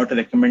strictly not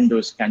recommend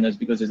those scanners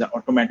because those are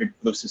automated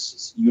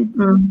processes. You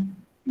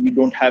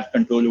don't have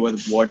control over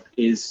what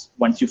is,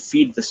 once you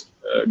feed this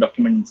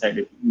document inside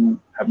it, you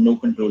have no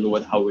control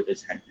over how it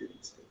is handled.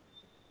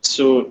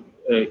 So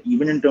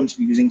even in terms of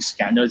using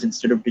scanners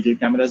instead of digital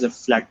cameras, a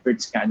flatbed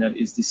scanner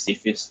is the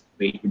safest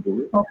way to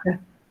do it. Okay.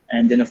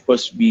 And then, of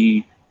course,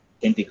 we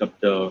can take up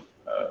the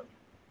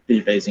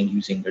digitizing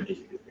using the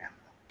digital camera.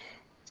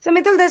 So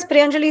Mitul, there's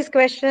Priyanjali's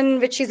question,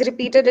 which she's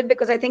repeated it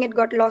because I think it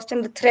got lost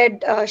in the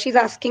thread. She's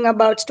asking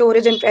about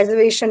storage and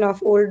preservation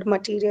of old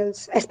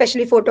materials,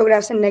 especially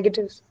photographs and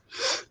negatives.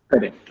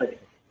 Correct.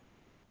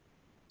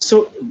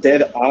 So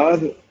there are,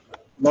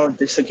 now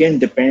this again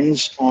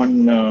depends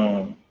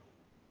on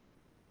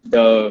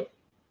the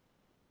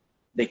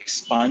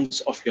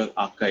expanse of your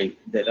archive.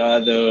 There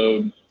are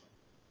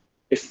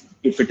if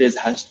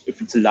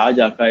it's a large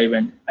archive,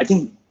 and I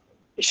think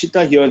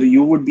Ishita here,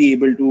 you would be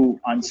able to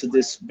answer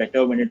this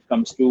better when it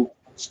comes to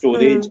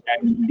storage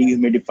and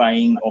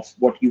dehumidifying of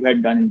what you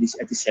had done in this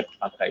at the SEPT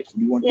archives.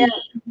 Do you want Yeah.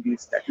 to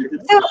introduce that a little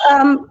bit?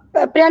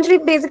 So,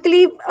 Priyanjali,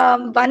 basically,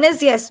 one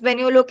is yes, when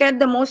you look at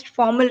the most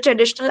formal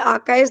traditional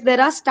archives, there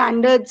are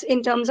standards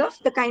in terms of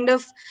the kind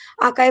of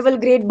archival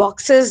grade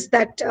boxes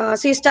that,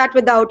 so you start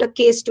without a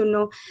case to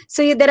know.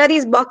 So there are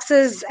these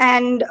boxes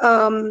and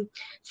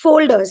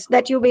folders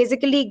that you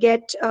basically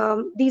get.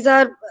 These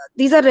are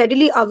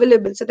readily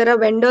available. So there are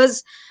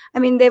vendors. I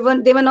mean, they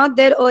were not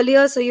there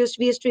earlier, so we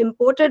used to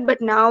import it,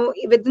 but now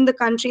within the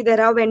country there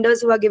are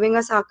vendors who are giving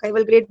us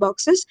archival grade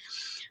boxes.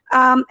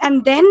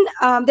 And then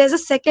there's a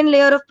second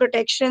layer of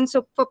protection.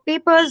 So for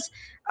papers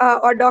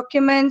or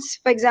documents,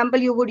 for example,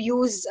 you would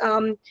use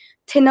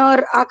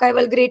thinner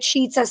archival grade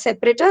sheets as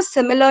separators.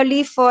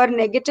 Similarly, for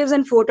negatives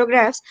and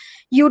photographs,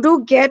 you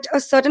do get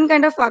a certain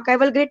kind of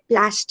archival grade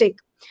plastic,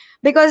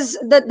 because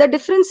the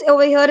difference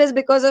over here is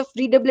because of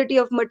readability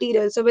of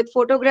material. So with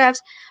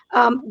photographs,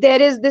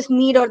 there is this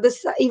need, or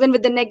this even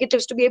with the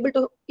negatives, to be able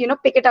to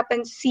pick it up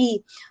and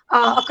see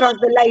across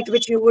the light,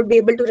 which you would be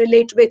able to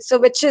relate with. So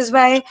which is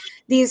why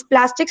these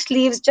plastic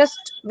sleeves, just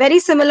very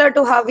similar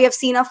to how we have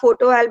seen our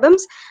photo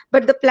albums,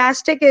 but the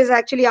plastic is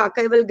actually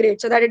archival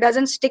grade, so that it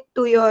doesn't stick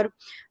to your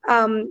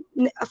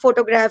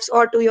photographs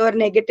or to your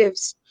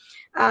negatives.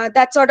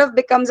 That sort of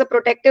becomes a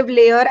protective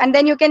layer. And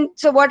then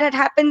so what had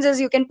happens is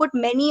you can put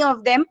many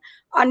of them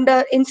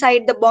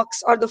inside the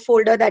box or the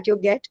folder that you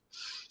get.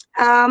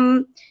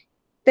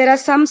 There are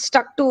some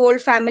stuck to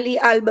old family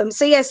albums.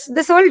 So yes,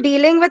 this whole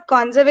dealing with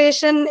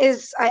conservation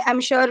is, I'm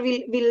sure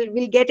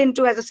we'll get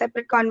into as a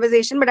separate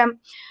conversation, but I'm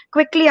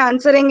quickly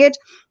answering it.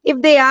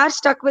 If they are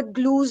stuck with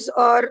glues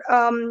or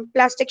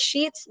plastic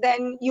sheets,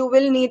 then you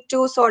will need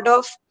to sort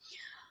of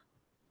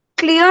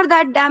clear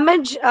that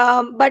damage,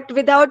 but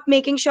without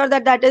making sure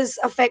that is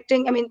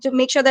affecting, I mean, to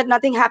make sure that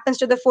nothing happens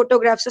to the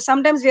photograph. So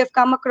sometimes we have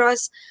come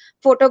across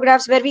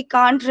photographs where we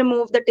can't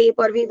remove the tape,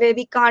 or where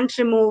we can't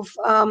remove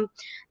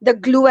the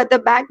glue at the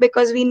back,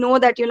 because we know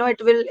that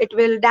it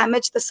will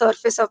damage the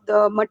surface of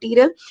the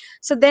material.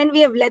 So then we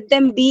have let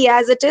them be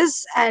as it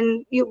is,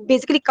 and you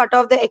basically cut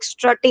off the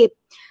extra tape,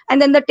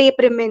 and then the tape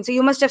remains. So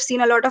you must have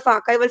seen a lot of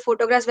archival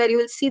photographs where you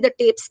will see the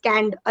tape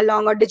scanned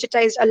along or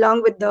digitized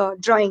along with the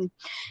drawing.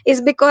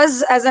 Is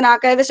because as an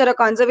archivist or a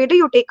conservator,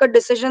 you take a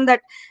decision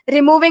that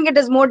removing it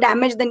is more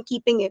damage than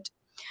keeping it.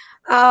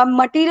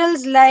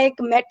 Materials like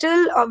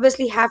metal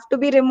obviously have to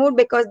be removed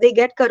because they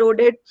get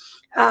corroded,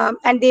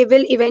 and they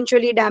will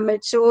eventually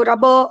damage. So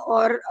rubber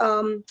or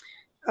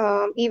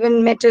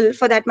even metal,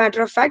 for that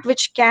matter of fact,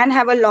 which can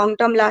have a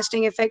long-term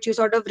lasting effect, you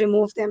sort of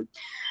remove them.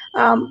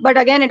 But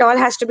again, it all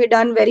has to be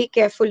done very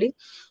carefully.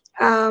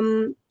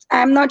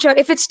 I'm not sure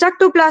if it's stuck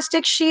to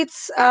plastic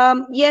sheets.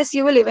 Yes,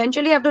 you will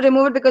eventually have to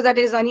remove it, because that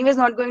is anyways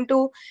not going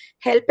to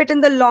help it in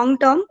the long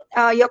term.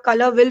 Your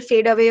color will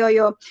fade away, or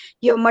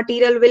your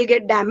material will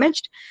get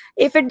damaged.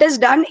 If it is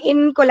done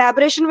in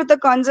collaboration with the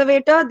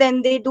conservator,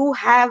 then they do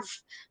have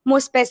more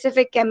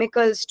specific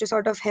chemicals to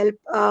sort of help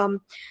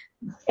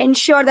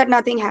ensure that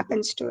nothing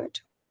happens to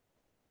it.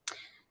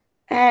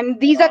 And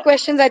these are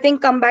questions I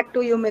think come back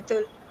to you,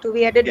 Mitul. Do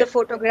we edit the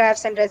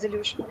photographs and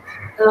resolution?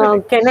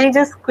 Can I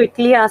just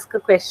quickly ask a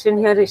question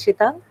here,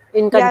 Rishita,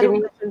 in Yeah,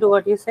 continuation to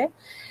what you said?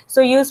 So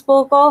you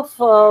spoke of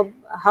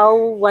how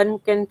one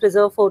can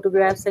preserve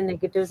photographs and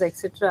negatives,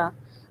 etc.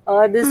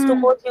 This to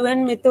both you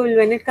and Mitul,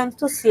 when it comes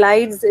to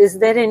slides, is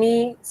there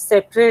any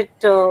separate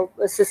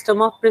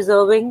system of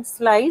preserving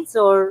slides,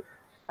 or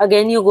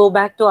again you go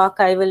back to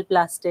archival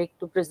plastic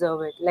to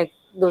preserve it, like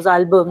those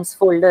albums,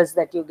 folders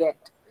that you get?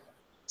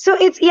 So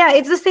it's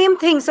the same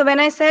thing. So when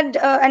I said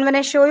and when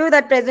I show you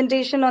that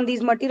presentation on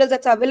these materials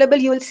that's available,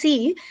 you will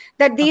see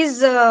that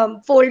these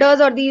folders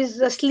or these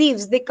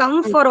sleeves, they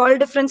come for all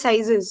different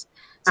sizes.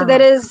 So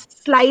there is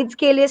slide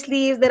scale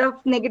sleeves, there are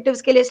negative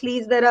scale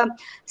sleeves, there are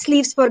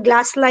sleeves for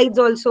glass slides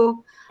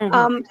also.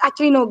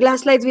 Actually, no,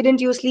 glass slides we didn't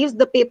use sleeves.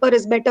 The paper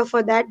is better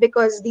for that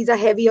because these are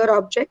heavier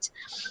objects.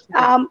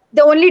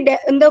 The only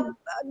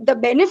the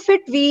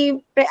benefit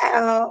we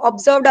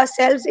observed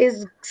ourselves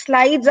is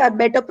slides are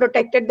better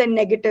protected than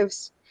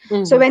negatives.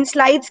 So when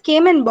slides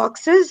came in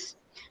boxes,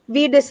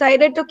 we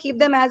decided to keep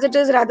them as it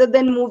is rather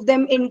than move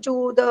them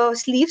into the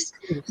sleeves,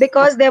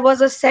 because there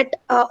was a set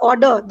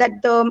order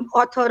that the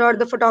author or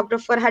the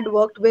photographer had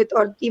worked with,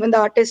 or even the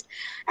artist.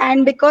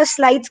 And because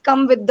slides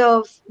come with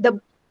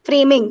the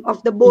framing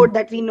of the board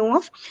that we know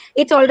of,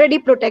 it's already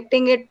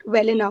protecting it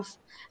well enough,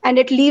 and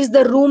it leaves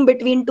the room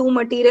between two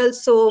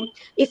materials. So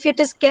if it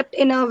is kept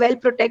in a well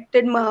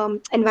protected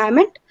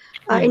environment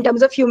in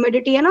terms of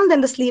humidity and all,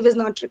 then the sleeve is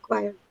not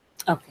required.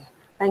 Okay,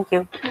 thank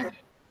you.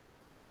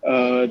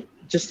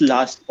 Just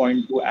last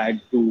point to add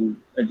to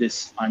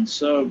this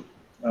answer.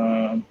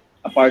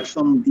 Apart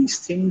from these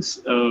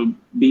things,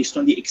 based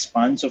on the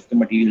expanse of the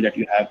material that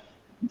you have,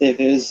 there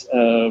is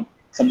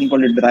something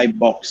called a dry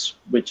box,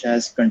 which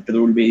has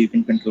control where you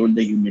can control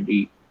the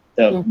humidity,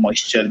 the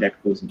moisture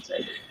that goes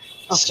inside.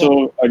 Okay.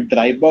 So a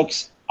dry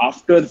box,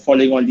 after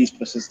following all these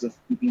processes of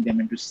keeping them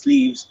into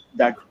sleeves,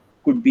 that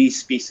could be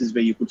spaces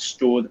where you could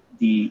store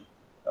the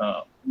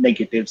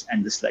negatives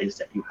and the slides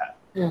that you have.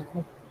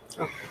 Mhm.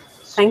 Okay.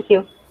 Thank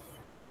you.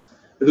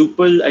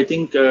 Rupal, I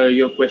think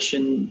your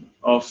question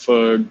of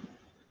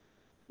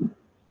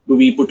do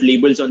we put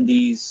labels on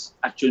these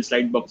actual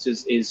slide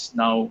boxes is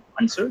now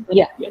answered?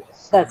 Yeah,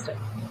 Yes. that's right.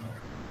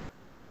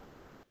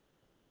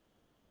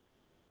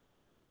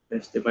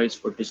 Best device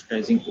for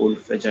digitizing old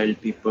fragile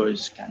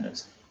papers,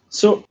 scanners.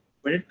 So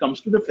when it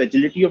comes to the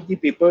fragility of the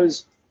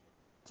papers,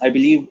 I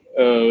believe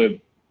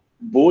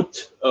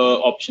both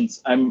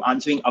options. I'm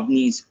answering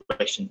Avni's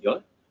question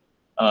here.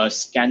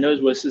 Scanners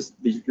versus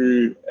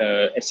digital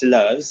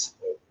SLRs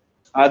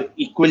are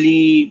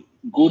equally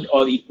good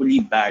or equally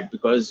bad,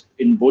 because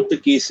in both the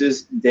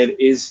cases there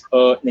is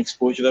an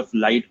exposure of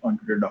light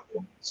onto the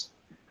documents.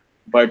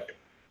 But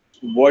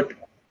what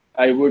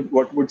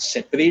what would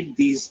separate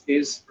these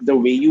is the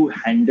way you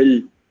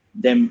handle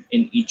them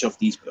in each of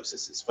these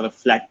processes. For a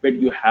flatbed,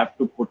 you have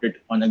to put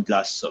it on a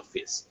glass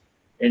surface.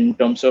 In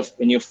terms of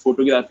when you're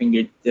photographing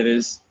it, there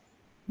is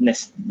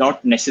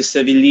not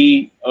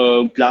necessarily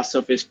a glass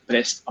surface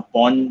pressed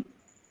upon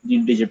the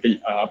digital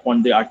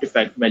upon the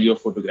artifact while you're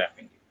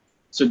photographing it.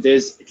 So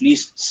there's at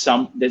least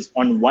there's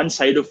on one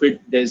side of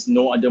it, there's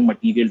no other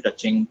material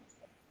touching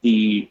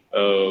the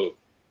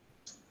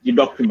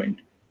document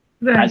as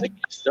Right.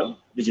 against the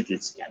digital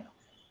scanner.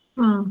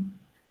 Hmm.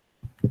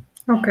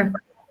 Okay.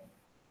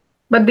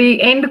 But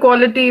the end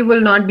quality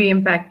will not be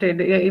impacted.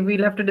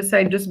 We'll have to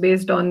decide just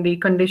based on the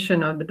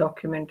condition of the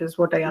document, is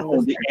what I No, the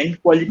understand.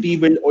 end quality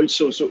will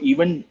also, so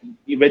even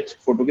with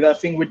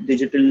photographing with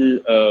digital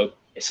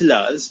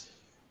SLRs,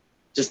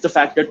 just the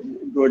fact that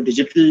your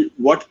digital,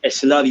 what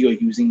SLR you're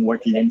using,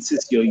 what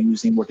lenses you're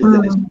using, what is the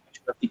Hmm.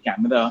 resolution of the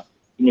camera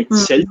in Hmm.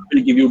 itself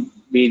will give you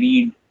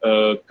varied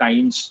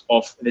kinds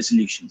of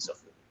resolutions of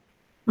it.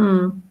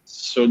 Hmm.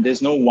 So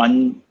there's no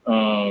one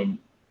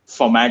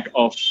format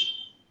of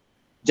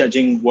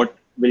judging what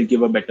will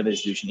give a better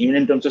resolution. Even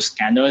in terms of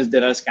scanners,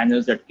 there are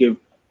scanners that give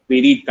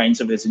varied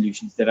kinds of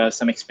resolutions. There are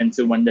some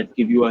expensive ones that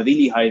give you a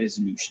really high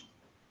resolution.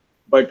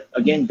 But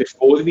again,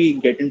 before we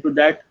get into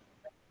that,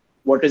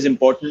 what is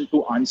important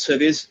to answer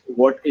is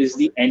what is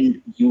the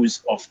end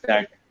use of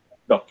that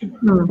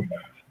document. Hmm.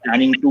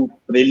 Planning to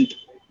print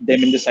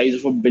them in the size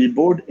of a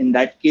billboard, in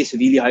that case,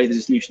 really high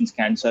resolution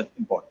scans are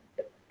important.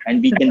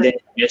 And we can then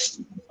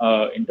invest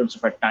in terms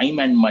of our time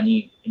and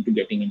money into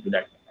getting into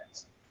that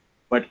mechanism.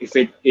 But if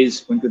it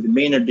is going to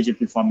remain a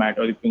digital format,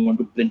 or if you want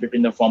to print it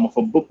in the form of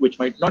a book, which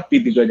might not be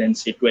bigger than,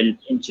 say, 12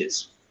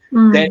 inches,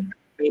 then Hmm.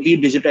 maybe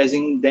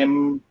digitizing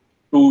them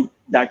to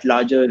that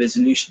larger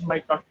resolution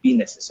might not be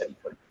necessary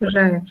for it.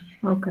 Right.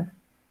 Okay.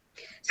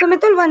 So,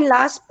 Mitul, one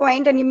last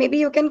point, and maybe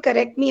you can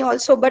correct me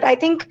also, but I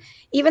think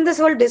even this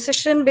whole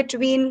decision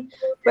between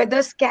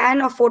whether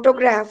scan or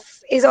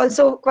photograph is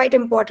also quite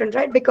important,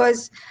 right?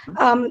 Because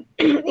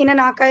in an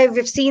archive,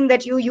 we've seen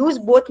that you use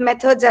both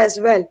methods as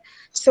well.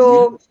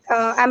 So,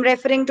 I'm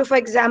referring to, for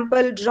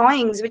example,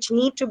 drawings which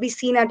need to be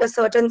seen at a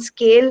certain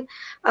scale,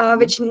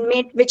 which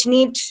need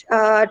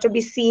to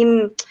be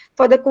seen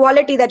for the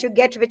quality that you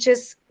get, which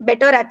is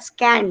better at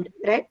scanned,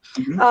 right?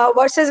 Mhm.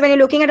 Versus when you're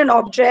looking at an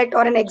object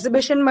or an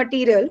exhibition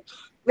material,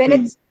 when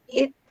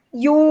Mhm.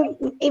 you,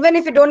 even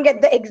if you don't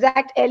get the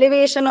exact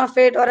elevation of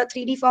it or a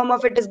 3D form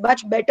of it is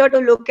much better to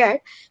look at,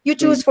 you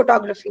choose Mhm.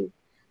 photography.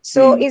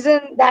 So Mhm.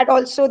 isn't that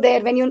also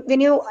there when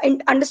you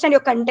understand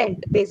your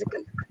content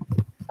basically?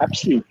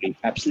 Absolutely,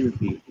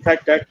 absolutely. In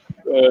fact, that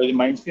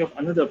reminds me of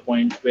another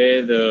point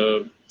where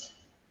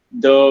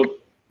the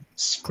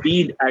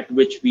speed at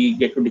which we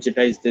get to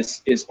digitize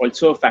this is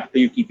also a factor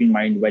you keep in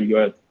mind while you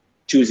are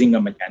choosing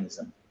a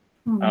mechanism.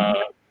 Hmm.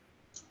 Uh,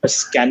 a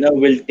scanner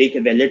will take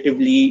a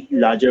relatively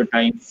larger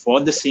time for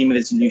the same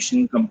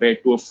resolution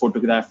compared to a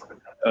photograph,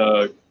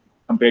 uh,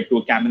 compared to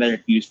a camera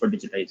that we use for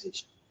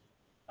digitization.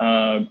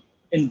 Uh,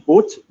 in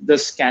both the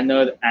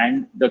scanner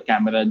and the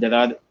camera, there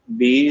are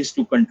ways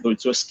to control.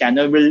 So a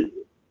scanner will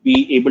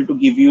be able to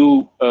give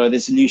you a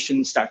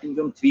resolution starting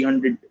from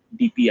 300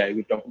 dpi.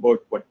 We talk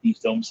about what these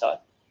terms are,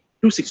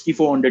 to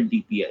 6400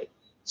 dpi.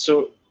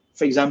 So,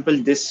 for example,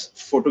 this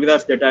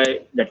photograph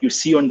that you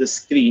see on the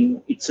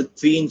screen, it's a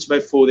 3-inch by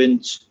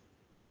 4-inch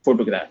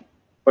photograph.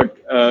 But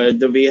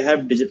the way I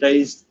have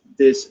digitized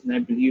this, and I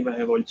believe I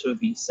have also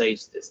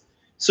resized this.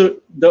 So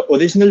the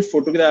original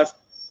photograph,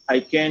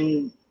 I've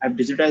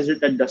digitized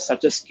it at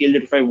such a scale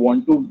that if I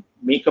want to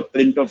make a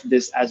print of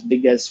this as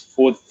big as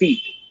 4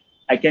 feet,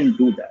 I can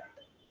do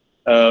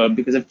that.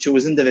 Because I've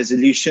chosen the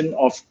resolution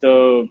of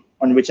the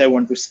on which I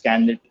want to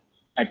scan it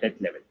at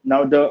that level.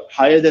 Now, the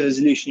higher the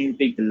resolution you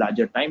take, the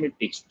larger time it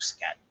takes to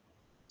scan.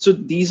 So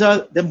these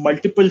are the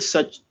multiple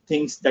such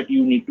things that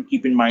you need to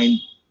keep in mind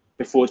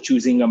before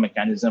choosing a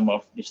mechanism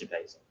of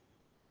digitizing.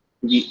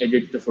 Do we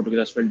edit the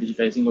photographs while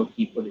digitizing or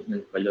keep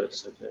original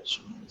colors?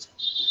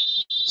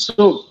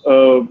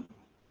 So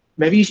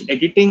maybe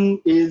editing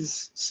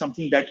is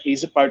something that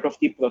is a part of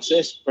the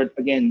process, but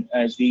again,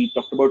 as we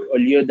talked about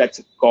earlier, that's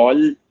a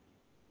call.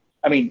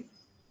 I mean,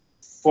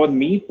 for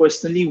me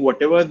personally,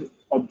 whatever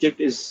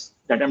object is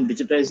that I'm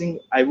digitizing,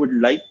 I would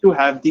like to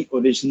have the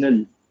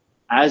original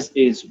as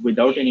is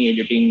without any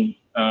editing,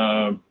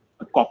 a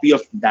copy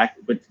of that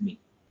with me.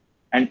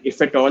 And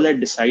if at all I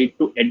decide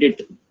to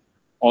edit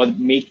or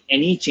make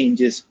any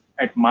changes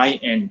at my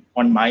end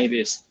on my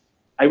risk,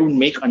 I would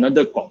make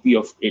another copy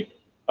of it,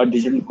 a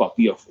digital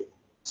copy of it,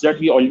 so that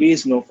we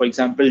always know. For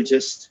example,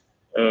 just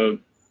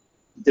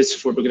this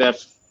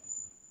photograph.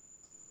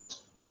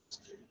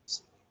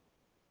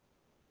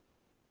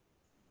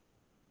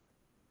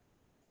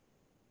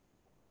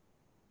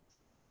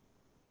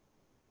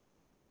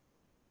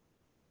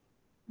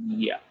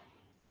 Yeah.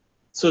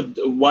 So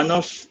the one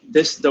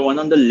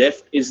on the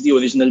left is the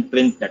original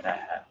print that I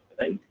have,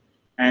 right?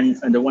 And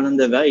the one on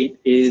the right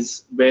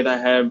is where I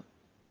have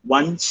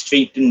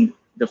straightened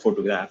the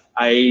photograph.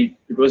 It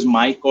was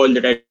my call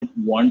that I didn't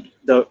want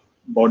the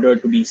border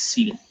to be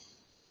seen.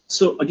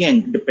 So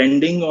again,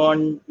 depending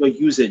on your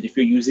usage, if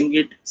you're using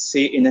it,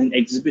 say in an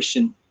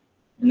exhibition,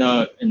 in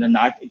an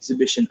art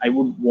exhibition, I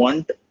would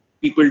want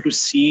people to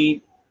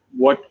see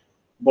what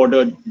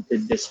border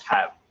did this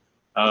have,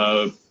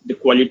 the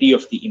quality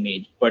of the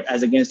image. But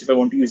as against, if I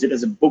want to use it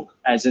as a book,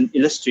 as an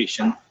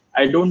illustration,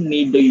 I don't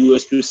need the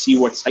viewers to see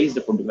what size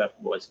the photograph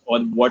was or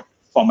what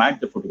format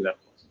the photograph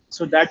was.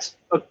 So that's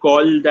a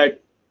call that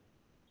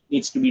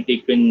needs to be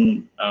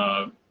taken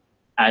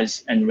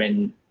as and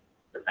when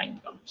the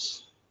time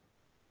comes.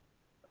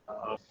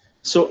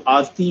 So,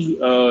 Aarti,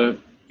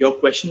 your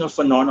question of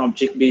a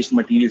non-object-based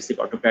materials like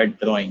AutoCAD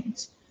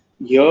drawings.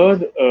 Here,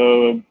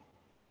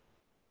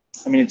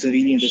 I mean, it's a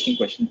really interesting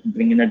question to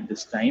bring in at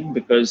this time,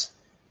 because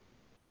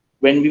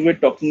when we were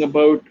talking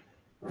about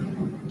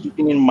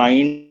keeping in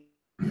mind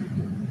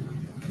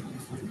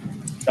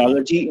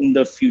technology in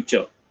the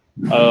future,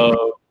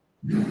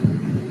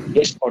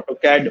 yes,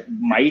 AutoCAD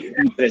might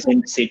be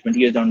present, say, 20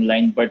 years down the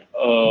line, but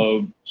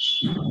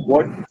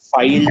what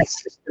file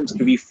systems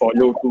do we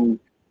follow to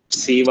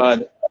save our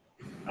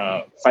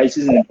files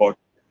is important.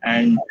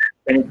 And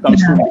when it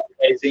comes to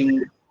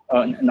digitizing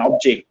an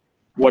object,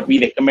 what we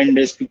recommend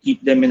is to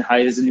keep them in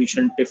high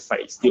resolution TIFF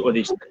files, the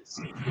originals.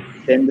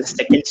 Then the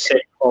second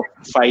set of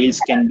files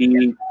can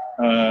be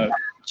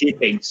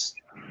JPEGs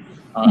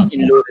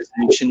in low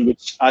resolution,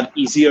 which are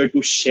easier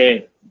to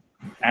share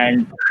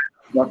and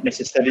not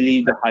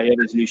necessarily the higher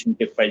resolution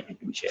TIFF file need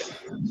to be shared.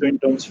 So in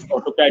terms of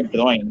AutoCAD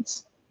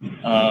drawings,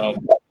 of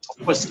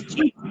course,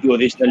 keep the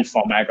original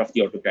format of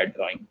the AutoCAD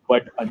drawing.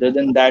 But other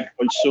than that,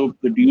 also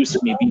produce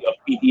maybe a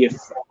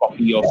PDF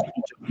copy of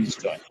each of these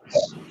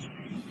drawings.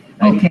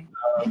 Right? Okay.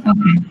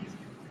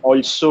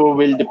 Also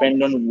will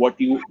depend on what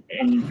you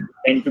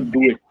intend to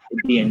do it at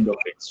the end of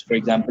it. So for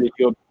example, if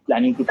you're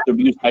planning to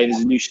produce high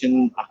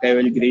resolution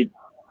archival grade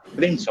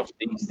prints of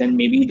things, then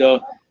maybe the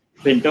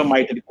printer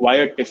might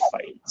require TIFF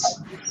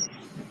files.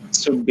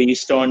 So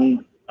based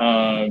on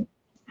the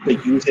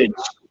usage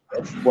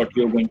of what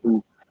you're going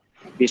to,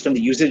 based on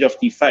the usage of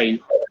the file,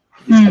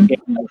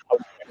 again, how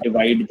to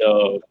divide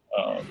the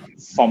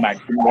format,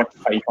 in what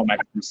file format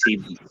you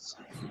save these.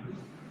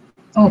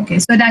 Okay,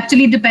 so it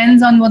actually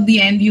depends on what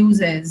the end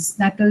use is.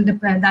 That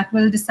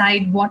will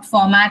decide what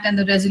format and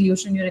the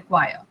resolution you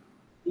require.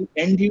 The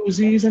end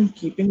uses, and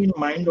keeping in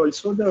mind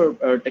also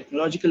the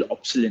technological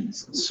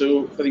obsolescence.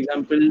 So, for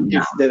example,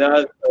 if there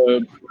are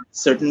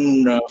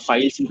certain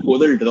files in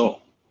CorelDRAW,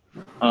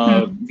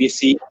 we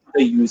see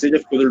the usage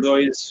of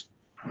CorelDRAW is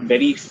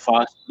very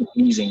fast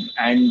increasing,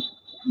 and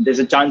there's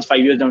a chance 5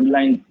 years down the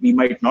line we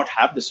might not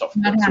have the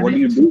software. So what do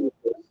you do with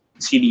the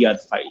CDR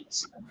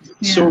files?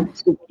 So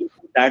to keep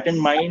that in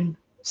mind,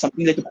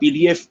 something like a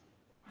PDF,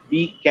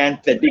 we can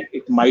predict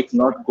it might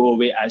not go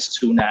away as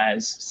soon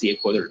as, say,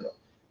 CorelDRAW.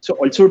 So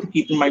also to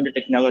keep in mind the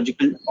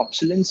technological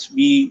obsolescence,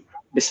 we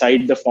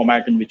decide the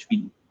format in which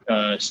we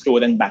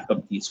store and back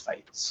up these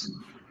files.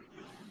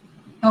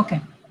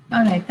 Okay.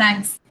 All right.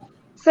 Thanks.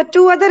 So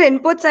two other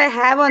inputs I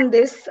have on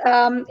this.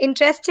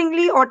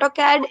 Interestingly,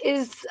 AutoCAD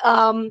is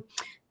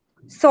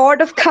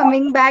sort of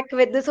coming back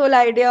with this whole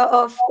idea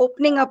of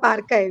opening up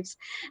archives,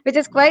 which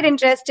is quite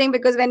interesting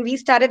because when we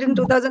started in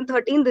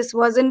 2013, this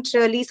wasn't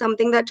really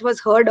something that was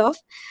heard of.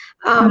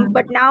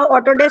 But now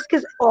Autodesk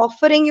is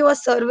offering you a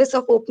service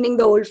of opening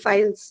the old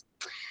files.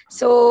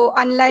 So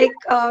unlike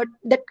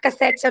the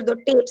cassettes or the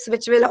tapes,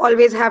 which will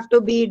always have to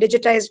be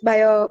digitized by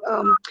a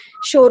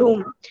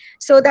showroom.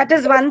 So that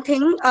is one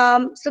thing.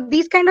 So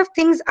these kind of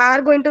things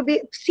are going to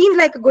be, seems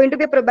like going to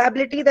be a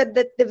probability that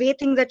the way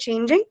things are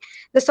changing,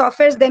 the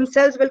softwares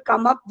themselves will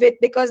come up with,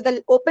 because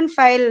the open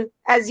file,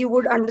 as you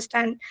would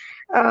understand,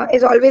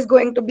 is always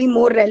going to be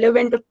more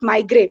relevant to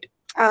migrate.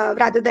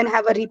 Rather than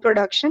have a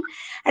reproduction.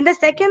 And the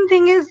second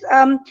thing is,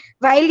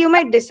 while you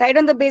might decide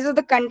on the basis of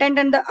the content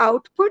and the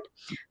output,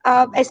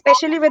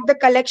 especially with the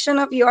collection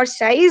of your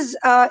size,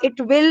 it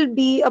will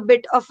be a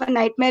bit of a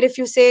nightmare if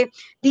you say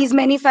these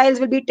many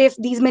files will be TIFF,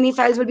 these many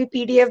files will be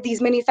PDF,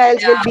 these many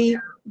files will be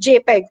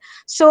JPEG.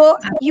 So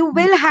you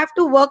will have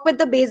to work with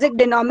the basic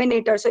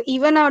denominator. So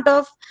even out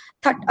of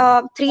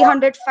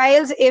 300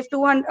 files, if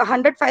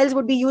 100 files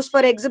would be used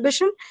for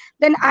exhibition,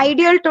 then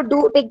ideal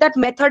to take that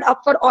method up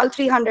for all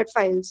 300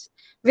 files,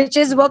 which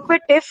is work with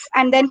TIFF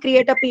and then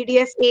create a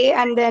PDF A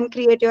and then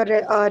create your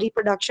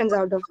reproductions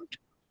out of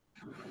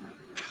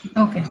it.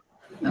 Okay.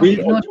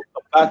 We'll also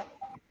come back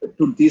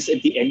to this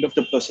at the end of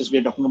the process,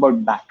 we're talking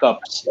about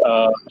backups,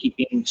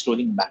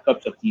 storing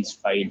backups of these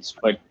files.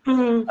 But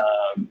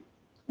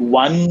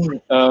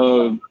one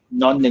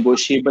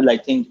non-negotiable, I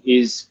think,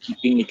 is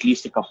keeping at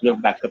least a couple of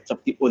backups of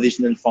the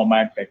original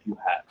format that you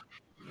have.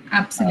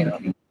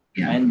 Absolutely.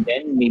 Yeah. And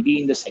then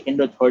maybe in the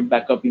second or third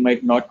backup, we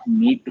might not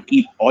need to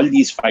keep all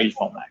these file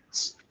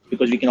formats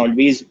because we can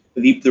always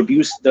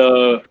reproduce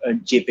the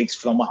JPEGs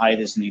from a high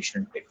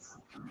resolution TIFF.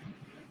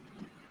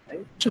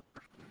 Right?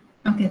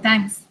 Okay,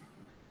 thanks.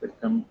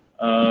 Welcome.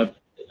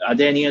 Are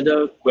there any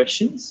other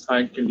questions?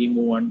 Until we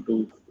move on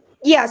to...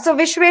 Yeah, so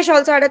Vishwesh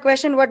also had a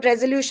question, what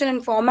resolution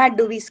and format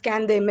do we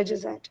scan the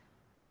images at?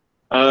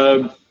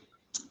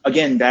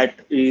 Again, that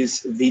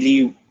is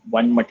really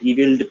one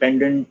material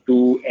dependent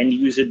to end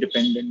user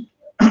dependent.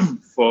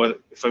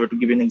 If I were to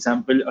give you an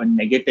example, a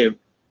negative,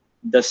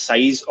 the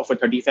size of a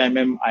 35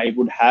 mm I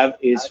would have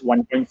is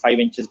 1.5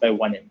 inches by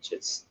 1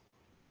 inches.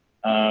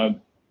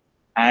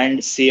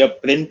 And say a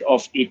print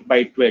of 8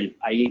 by 12,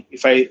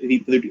 if I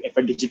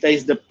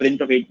digitize the print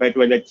of 8 by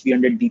 12 at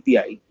 300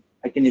 dpi,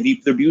 I can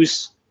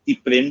reproduce the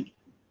print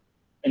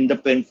in the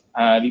print,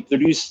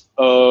 reproduce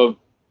a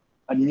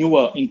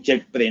newer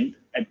inkjet print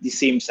at the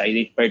same size,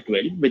 8 by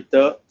 12, with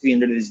the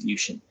 300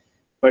 resolution.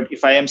 But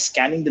if I am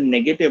scanning the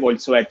negative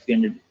also at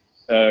 300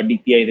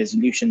 dpi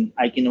resolution,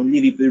 I can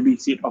only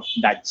reproduce it of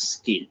that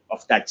scale,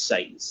 of that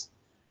size.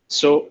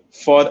 So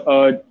for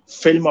a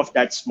film of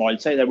that small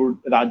size, I would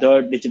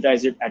rather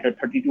digitize it at a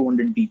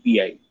 3200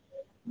 dpi,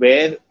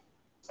 where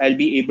I'll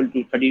be able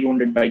to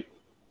 3200 by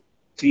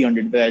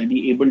 300, where I'll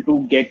be able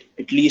to get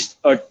at least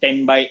a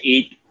 10 by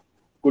 8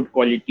 good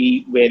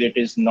quality, where it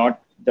is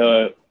not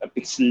the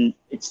pixel,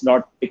 it's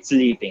not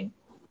pixelating.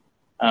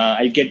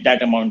 I'll get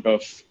that amount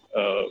of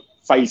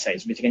file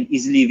size, which I can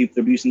easily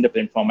reproduce in the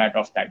print format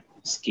of that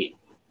scale.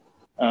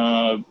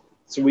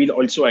 So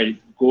I'll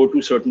go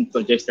to certain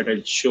projects that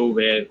I'll show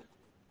where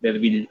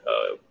we'll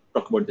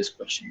talk about this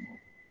question.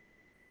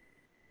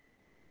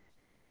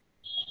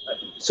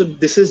 So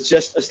this is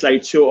just a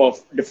slideshow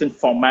of different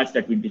formats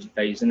that we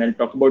digitize, and I'll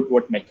talk about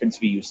what methods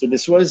we use. So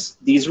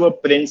these were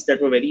prints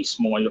that were very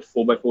small, of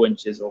 4 by 4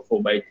 inches or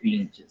 4 by 3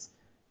 inches,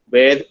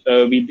 where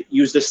we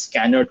used a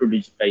scanner to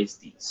digitize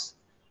these.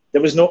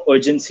 There was no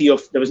urgency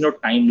there was no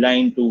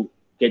timeline to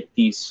get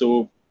these.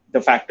 So the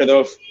factor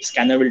of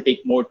scanner will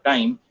take more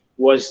time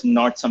was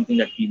not something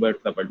that we were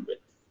troubled with.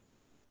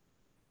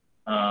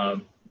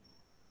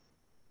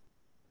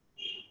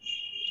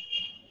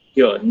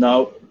 Here,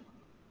 now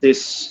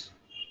this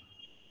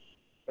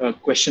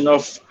question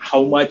of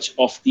how much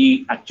of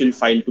the actual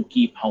file to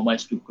keep, how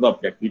much to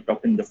crop, that we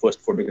talked in the first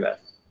photograph.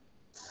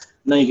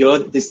 Now here,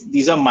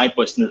 these are my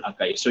personal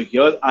archives. So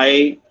here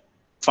I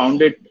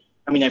found it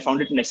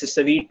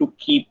necessary to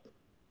keep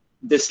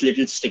this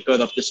little sticker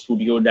of the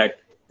studio that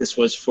this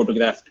was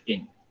photographed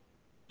in,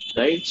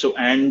 right? So,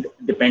 and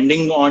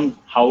depending on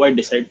how I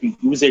decide to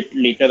use it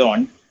later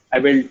on, I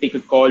will take a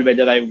call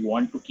whether I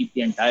want to keep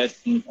the entire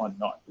thing or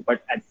not.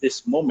 But at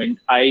this moment,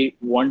 I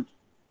want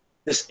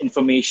this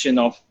information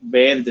of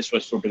where this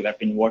was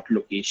photographed, in what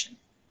location,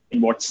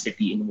 in what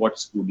city, in what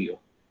studio.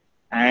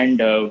 And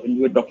when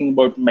we were talking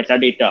about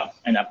metadata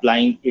and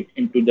applying it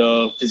into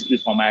the physical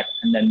format,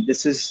 and then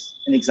this is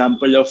an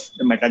example of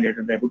the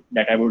metadata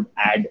that I would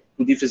add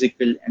to the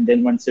physical, and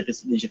then once it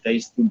is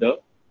digitized to the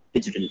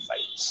digital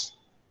files.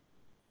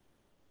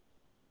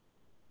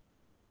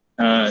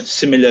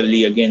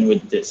 Similarly, again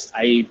with this,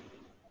 I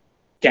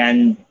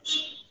can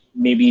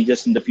maybe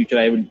just in the future,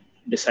 I would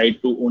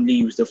decide to only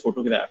use the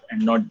photograph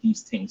and not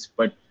these things.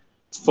 But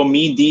for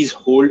me, these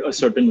hold a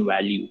certain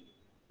value.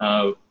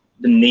 The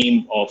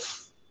name of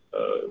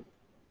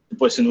the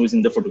person who's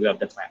in the photograph,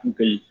 that's my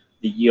uncle,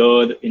 the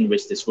year in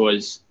which this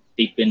was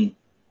taken,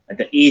 at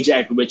the age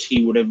at which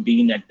he would have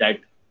been at that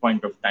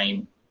point of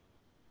time.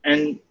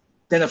 And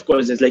then, of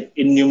course, there's like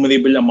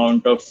innumerable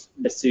amount of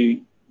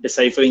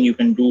deciphering you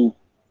can do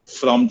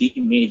from the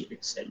image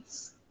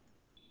itself.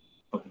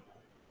 Okay.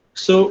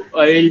 So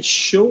I'll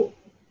show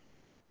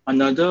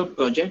another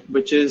project,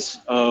 which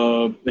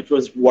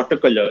was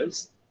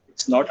watercolors.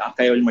 It's not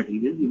archival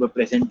material. We were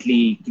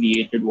presently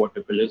created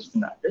watercolors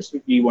from artists,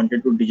 which we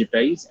wanted to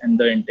digitize, and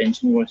the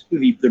intention was to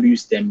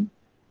reproduce them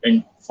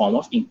in form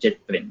of inkjet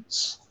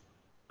prints.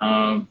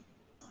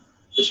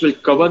 This will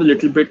cover a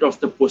little bit of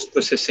the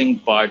post-processing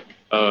part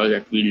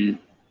that we'll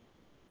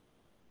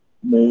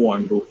move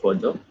on to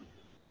further.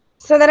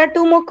 So there are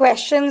two more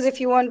questions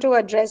if you want to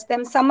address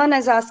them. Someone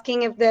is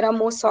asking if there are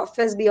more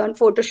softwares beyond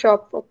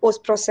Photoshop for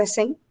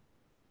post-processing.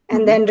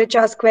 And then Rich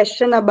asked a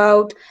question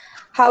about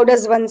how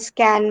does one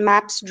scan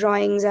maps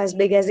drawings as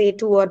big as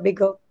A2 or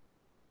bigger?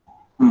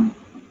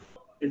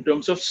 In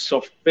terms of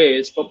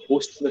softwares for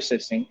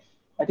post-processing,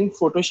 I think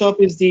Photoshop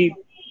is the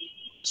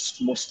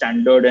most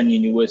standard and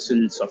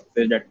universal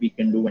software that we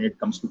can do when it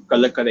comes to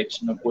color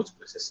correction or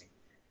post-processing.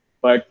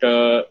 But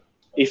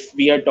if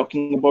we are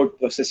talking about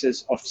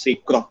processes of, say,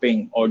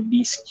 cropping or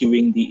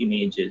de-skewing the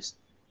images,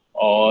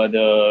 or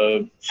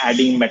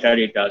adding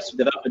metadata. So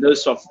there are other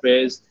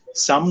softwares,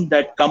 some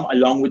that come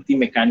along with the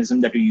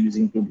mechanism that you're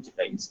using to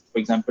digitize. For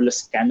example, a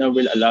scanner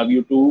will allow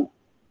you to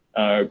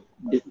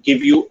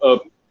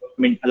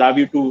allow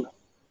you to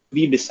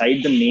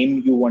decide the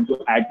name you want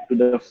to add to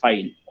the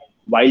file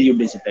while you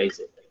digitize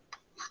it.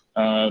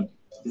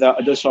 There are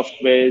other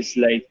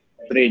softwares like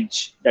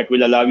Bridge that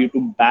will allow you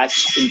to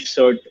batch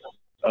insert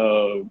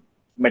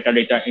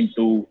metadata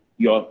into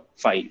your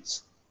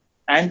files.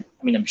 And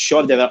I mean, I'm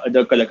sure there are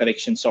other color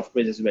correction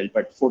softwares as well,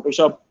 but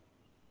Photoshop,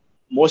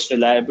 most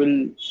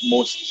reliable,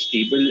 most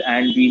stable,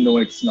 and we know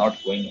it's not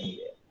going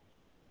anywhere.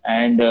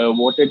 And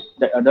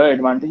the other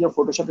advantage of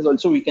Photoshop is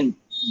also we can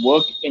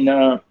work in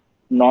a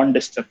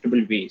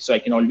non-destructible way. So I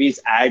can always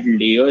add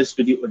layers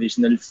to the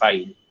original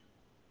file.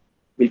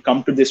 We'll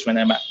come to this when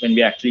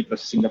we're actually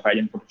processing the file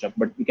in Photoshop,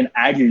 but we can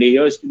add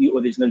layers to the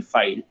original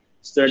file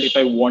so that if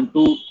I want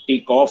to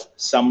take off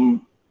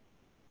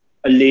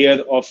a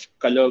layer of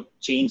color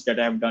change that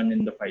I have done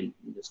in the file,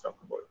 we'll just talk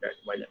about that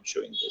while I'm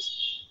showing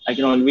this. I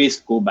can always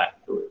go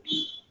back to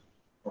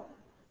it.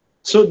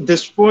 So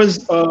this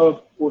was a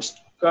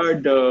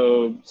postcard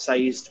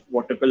sized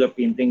watercolor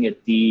painting at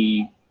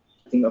I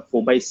think a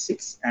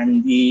 4x6,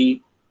 and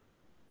the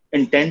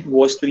intent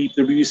was to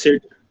reproduce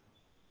it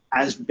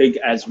as big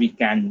as we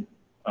can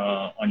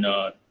on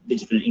a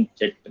digital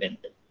inkjet print.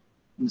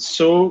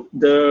 So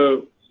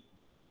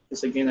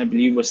this again, I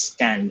believe, was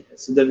scanned.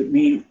 So that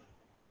we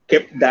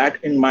kept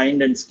that in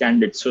mind and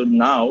scanned it. So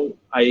now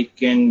I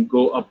can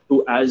go up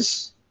to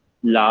as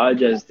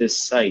large as this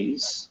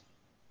size.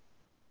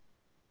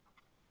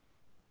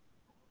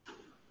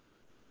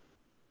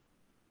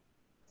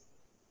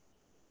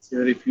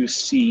 Here, if you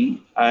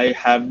see, I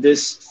have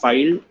this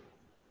file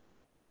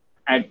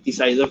at the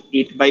size of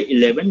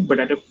 8x11, but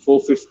at a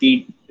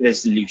 450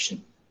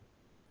 resolution.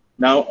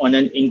 Now on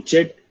an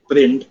inkjet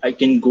print, I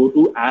can go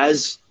to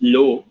as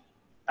low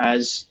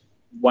as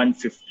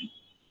 150.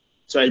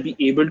 So I'll be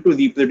able to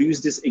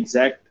reproduce this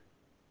exact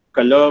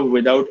color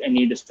without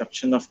any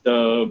destruction of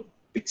the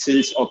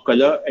pixels or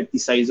color at the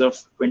size of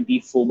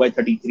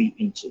 24x33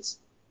 inches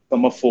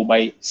from a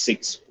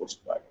 4x6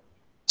 postcard.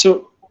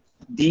 So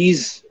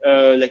these,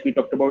 like we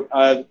talked about,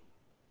 are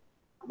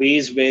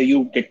ways where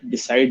you get to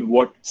decide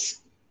what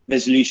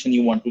resolution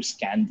you want to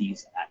scan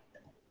these at.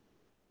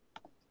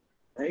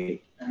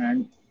 Right,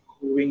 and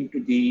going to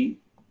the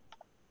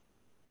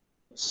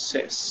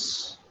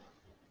process.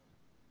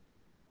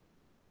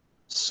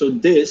 So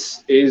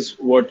this is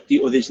what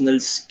the original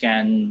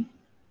scan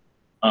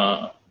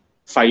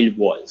file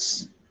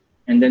was.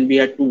 And then we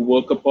had to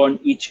work upon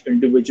each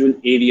individual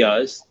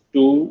areas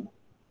to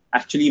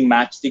actually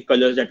match the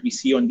colors that we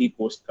see on the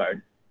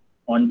postcard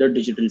on the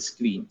digital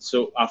screen.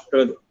 So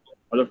after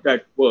all of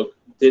that work,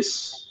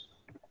 this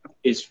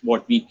is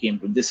what we came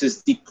to. This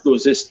is the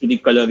closest to the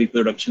color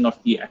reproduction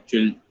of the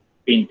actual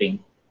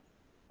painting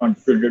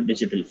onto the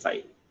digital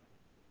file.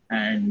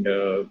 And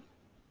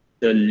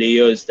the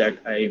layers that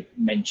I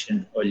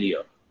mentioned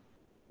earlier.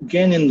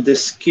 Again, in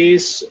this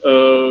case,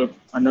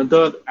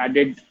 another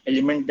added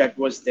element that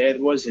was there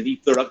was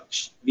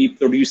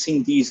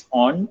reproducing these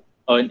on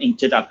an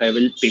inkjet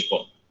archival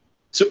paper.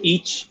 So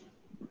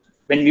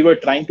when we were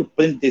trying to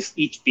print this,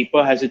 each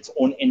paper has its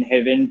own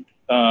inherent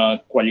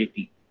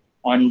quality.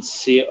 On,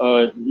 say,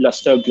 a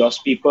luster gloss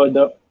paper,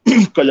 the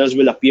colors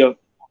will appear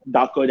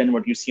darker than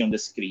what you see on the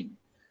screen.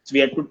 So we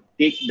had to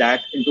take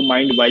that into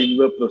mind while we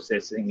were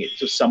processing it.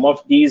 So some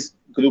of these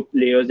group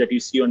layers that you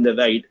see on the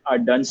right are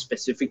done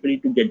specifically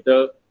to get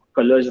the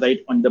colors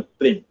right on the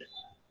print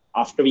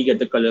after we get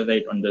the color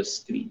right on the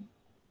screen.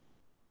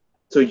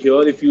 So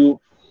here, if you,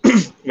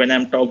 when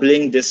I'm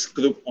toggling this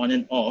group on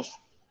and off,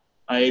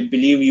 I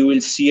believe you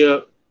will see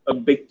a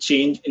big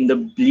change in the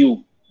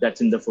blue that's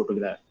in the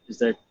photograph. Is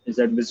that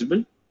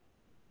visible?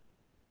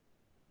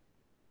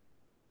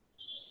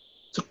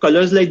 So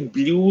colors like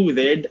blue,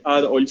 red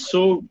are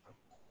also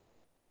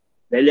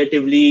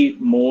relatively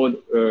more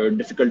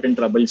difficult and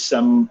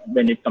troublesome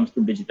when it comes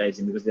to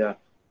digitizing, because they're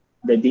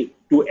the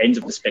two ends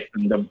of the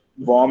spectrum, the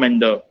warm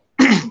and the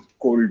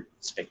cold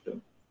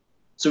spectrum.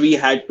 So we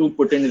had to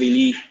put in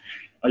really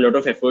a lot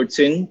of efforts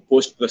in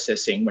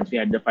post-processing once we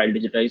had the file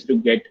digitized to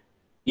get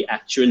the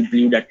actual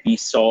blue that we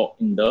saw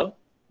in the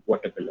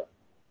watercolor.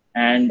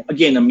 And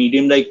again, a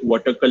medium like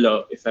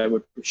watercolor, if I were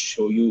to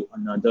show you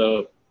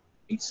another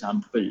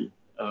example,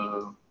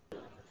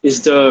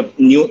 is the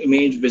new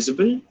image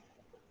visible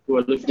to all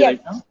of you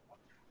right now?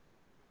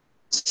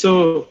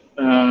 So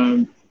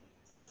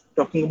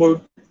talking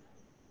about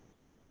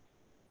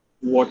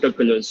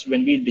watercolors,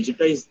 when we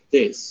digitize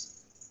this,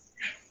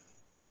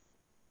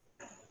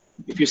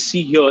 if you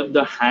see here,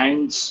 the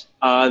hands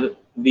are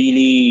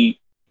really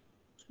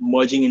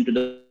merging into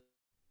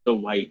the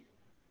white.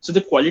 So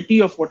the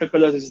quality of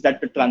watercolors is that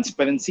the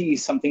transparency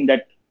is something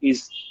that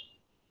is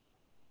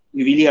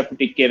you really have to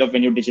take care of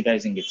when you're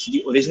digitizing it. So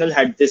the original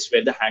had this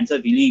where the hands are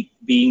really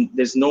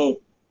there's no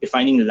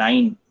defining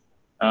line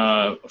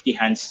of the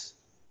hands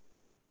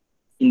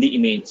in the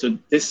image. So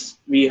this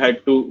we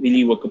had to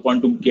really work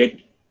upon to get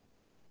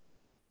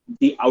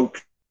the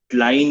outline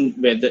line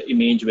where the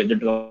image, where the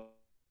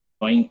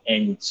drawing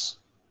ends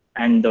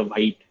and the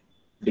white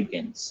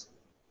begins.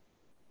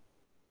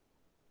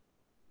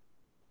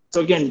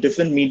 So again,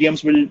 different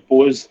mediums will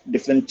pose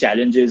different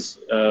challenges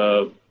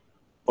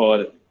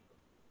for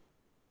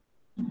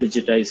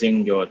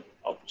digitizing your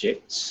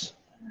objects.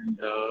 And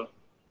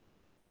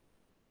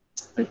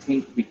I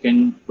think we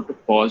can put a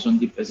pause on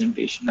the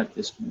presentation at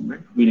this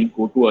moment. We'll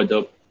go to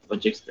other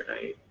projects that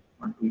I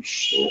want to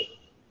show.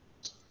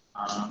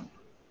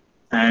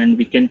 And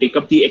we can take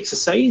up the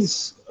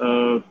exercise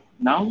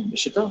now.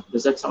 Ishita,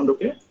 does that sound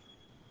okay?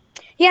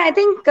 Yeah, I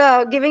think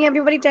giving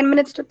everybody 10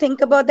 minutes to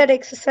think about that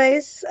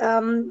exercise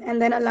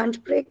and then a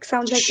lunch break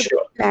sounds like a good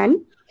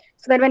plan.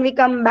 So that when we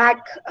come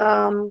back,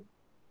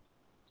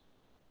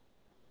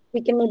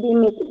 we can maybe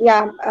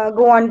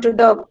go on to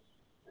the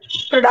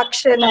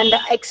production and the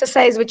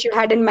exercise which you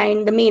had in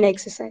mind, the main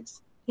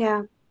exercise.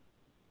 Yeah.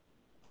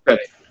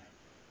 Correct.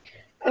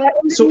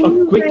 So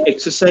a quick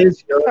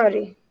exercise here.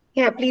 Sorry.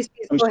 Yeah, please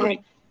go ahead.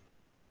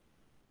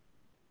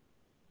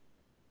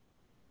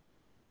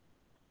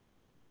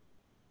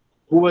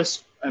 Who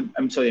was,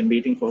 I'm sorry, I'm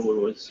waiting for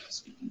who was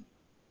speaking.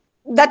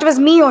 That was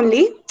me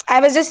only. I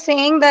was just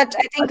saying that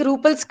I think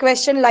Rupal's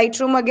question,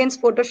 Lightroom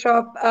against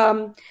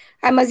Photoshop,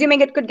 I'm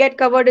assuming it could get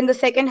covered in the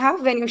second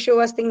half when you show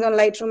us things on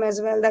Lightroom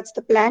as well. That's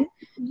the plan.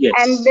 Yes.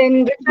 And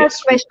then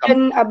Richard's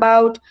question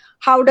about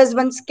how does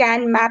one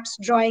scan maps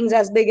drawings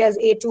as big as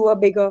A2 or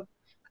bigger?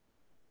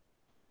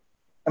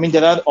 I mean,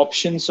 there are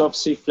options of,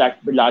 say,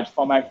 large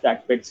format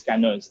flatbed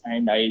scanners,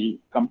 and I'll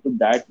come to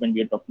that when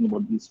we are talking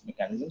about these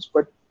mechanisms.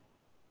 But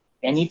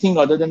anything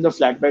other than the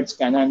flatbed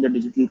scanner and the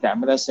digital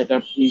camera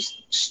setup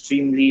is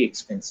extremely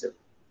expensive.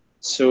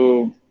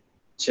 So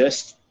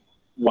just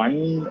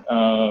buying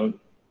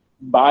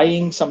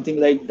something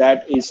like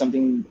that is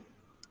something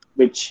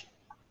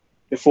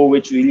before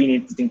which really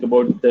need to think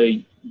about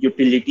the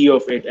utility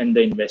of it and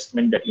the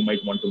investment that you might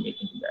want to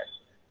make into that.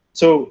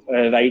 So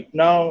right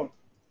now,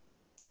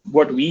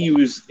 what we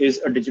use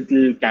is a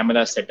digital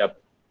camera setup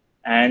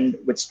and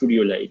with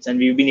studio lights. And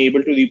we've been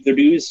able to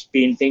reproduce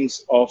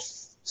paintings of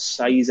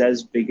size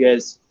as big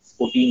as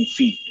 14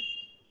 feet.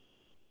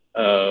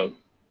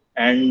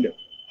 And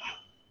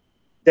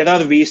there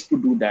are ways to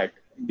do that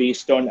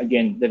based on,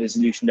 again, the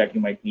resolution that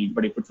you might need.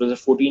 But if it was a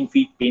 14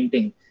 feet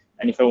painting,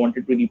 and if I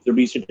wanted to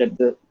reproduce it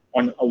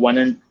on a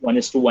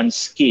 1:1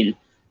 scale,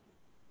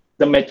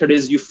 the method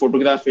is you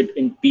photograph it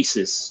in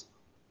pieces,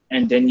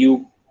 and then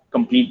you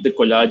complete the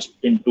collage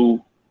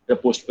into the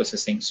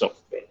post-processing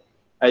software.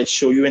 I'll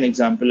show you an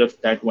example of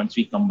that once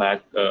we come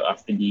back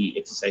after the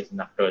exercise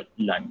and after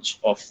lunch,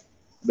 of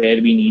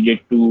where we needed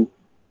to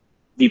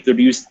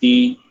reproduce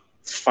the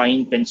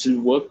fine pencil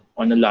work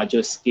on a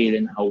larger scale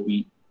and how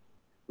we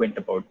went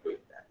about doing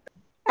that.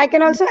 I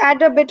can also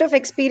add a bit of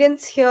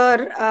experience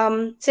here,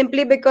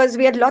 simply because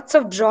we had lots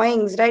of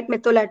drawings, right,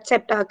 Mitul, at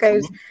Sept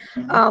Archives,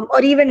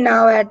 or even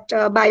now at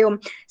Biome.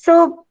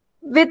 So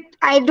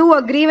I do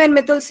agree when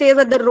Mitul says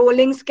that the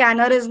rolling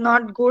scanner is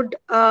not good,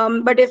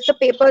 but if the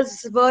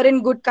papers were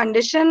in good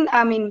condition,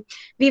 I mean,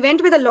 we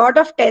went with a lot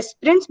of test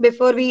prints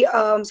before we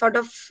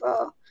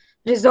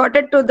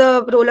resorted to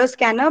the roller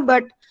scanner,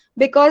 but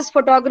because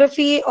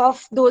photography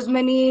of those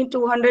many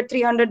 200,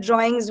 300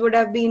 drawings would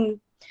have been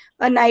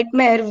a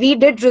nightmare, we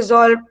did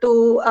resort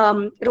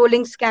to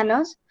rolling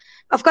scanners.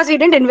 Of course, we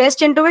didn't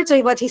invest into it, so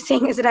what he's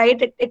saying is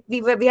right.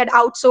 We had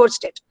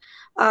outsourced it.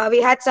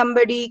 We had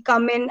somebody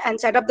come in and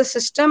set up the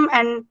system,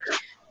 and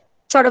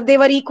sort of they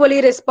were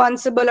equally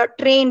responsible or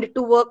trained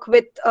to work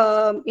with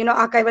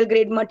archival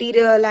grade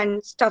material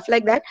and stuff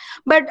like that.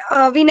 But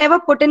we never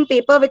put in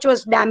paper which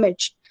was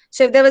damaged.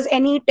 So if there was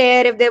any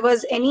tear, if there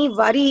was any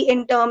worry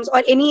in terms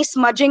or any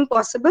smudging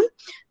possible,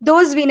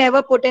 those we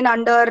never put in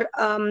under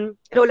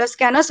roller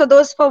scanner. So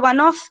those for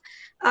one-off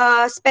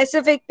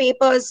specific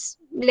papers,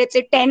 let's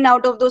say 10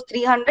 out of those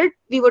 300,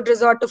 we would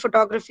resort to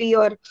photography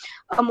or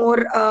a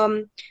more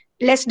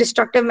less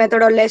destructive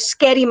method or less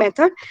scary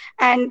method,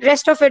 and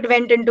rest of it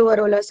went into a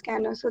roller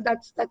scanner. So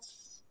that's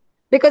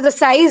because the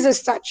size is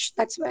such,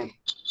 that's why.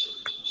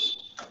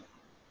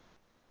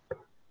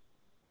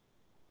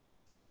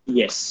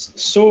 Yes.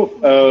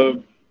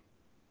 So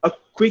a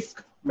quick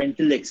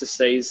mental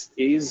exercise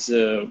is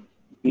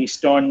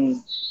based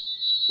on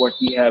what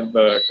we have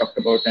talked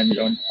about and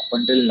learned up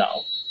until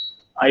now.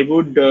 I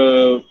would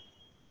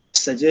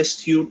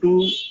suggest you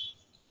to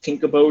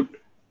think about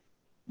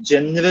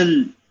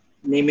general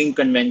naming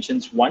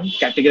conventions. One,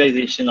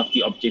 categorization of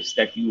the objects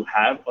that you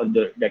have or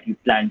that you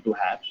plan to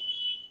have,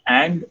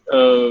 and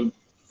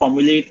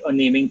formulate a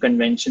naming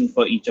convention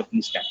for each of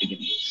these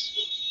categories.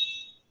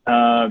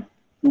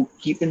 To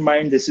keep in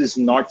mind, this is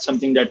not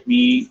something that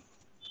we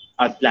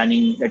are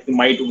planning, that you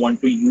might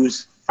want to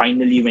use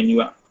finally when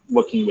you are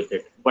working with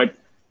it. But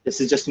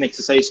this is just an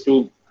exercise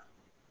to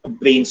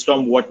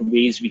brainstorm what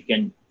ways we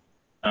can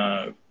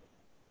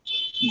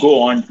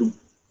go on to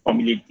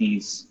formulate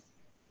these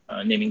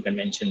naming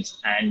conventions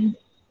and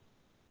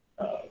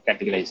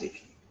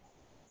categorization.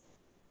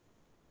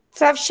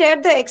 So I've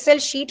shared the Excel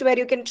sheet where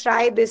you can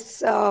try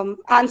this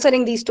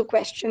answering these two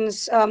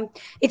questions.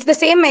 It's the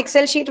same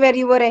Excel sheet where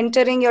you were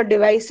entering your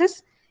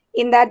devices.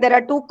 In that there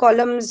are two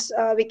columns.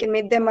 We can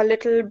make them a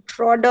little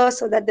broader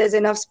so that there's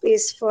enough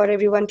space for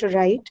everyone to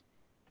write.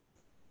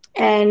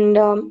 And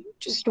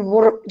just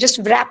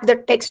wrap the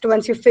text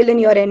once you fill in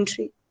your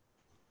entry.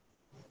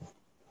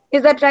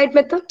 Is that right,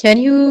 Mitul? Can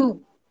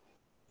you,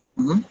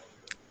 Mhm.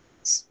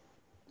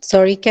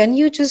 sorry, can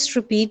you just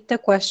repeat the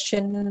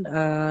question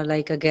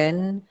like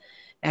again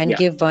and Yeah.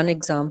 give one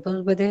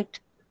example with it?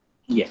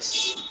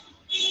 Yes.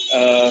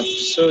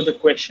 So the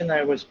question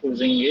I was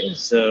posing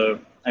is,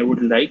 I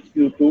would like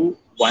you to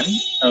one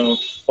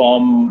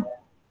form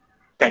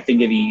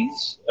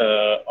categories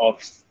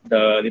of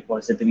the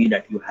repository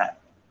that you have,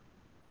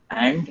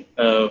 and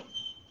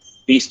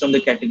based on the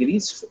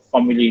categories,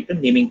 formulate a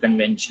naming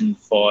convention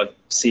for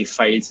say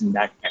files in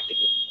that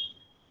category.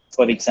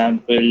 For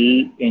example,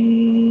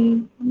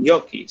 in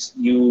your case,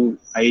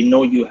 I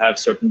know you have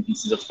certain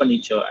pieces of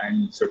furniture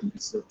and certain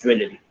pieces of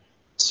jewelry.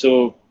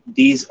 So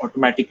these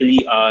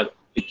automatically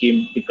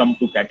become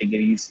two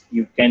categories.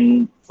 You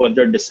can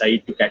further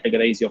decide to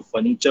categorize your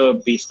furniture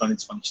based on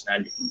its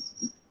functionality,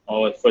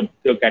 or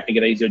to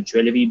categorize your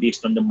jewelry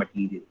based on the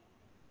material.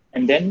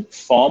 And then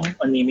form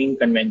a naming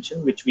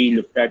convention, which we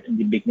looked at in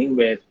the beginning,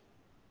 where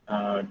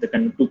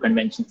the two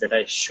conventions that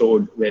I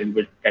showed, where we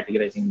were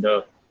categorizing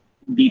the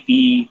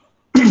DP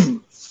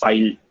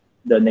file,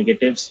 the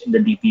negatives in the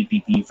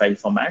DP/PP file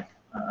format,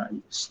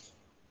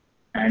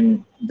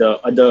 and the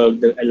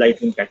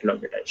Lightroom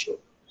catalog that I showed.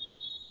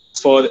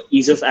 For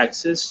ease of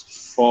access,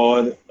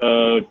 for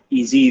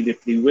easy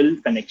retrieval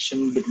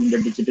connection between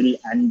the digital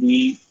and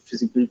the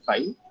physical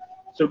file.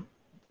 So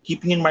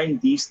keeping in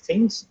mind these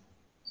things,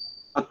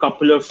 a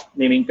couple of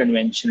naming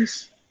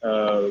conventions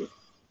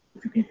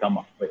if you can come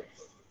up with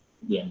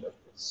at the end of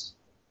this.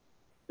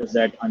 Does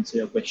that answer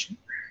your question?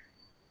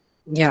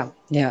 Yeah,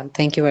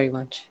 thank you very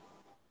much.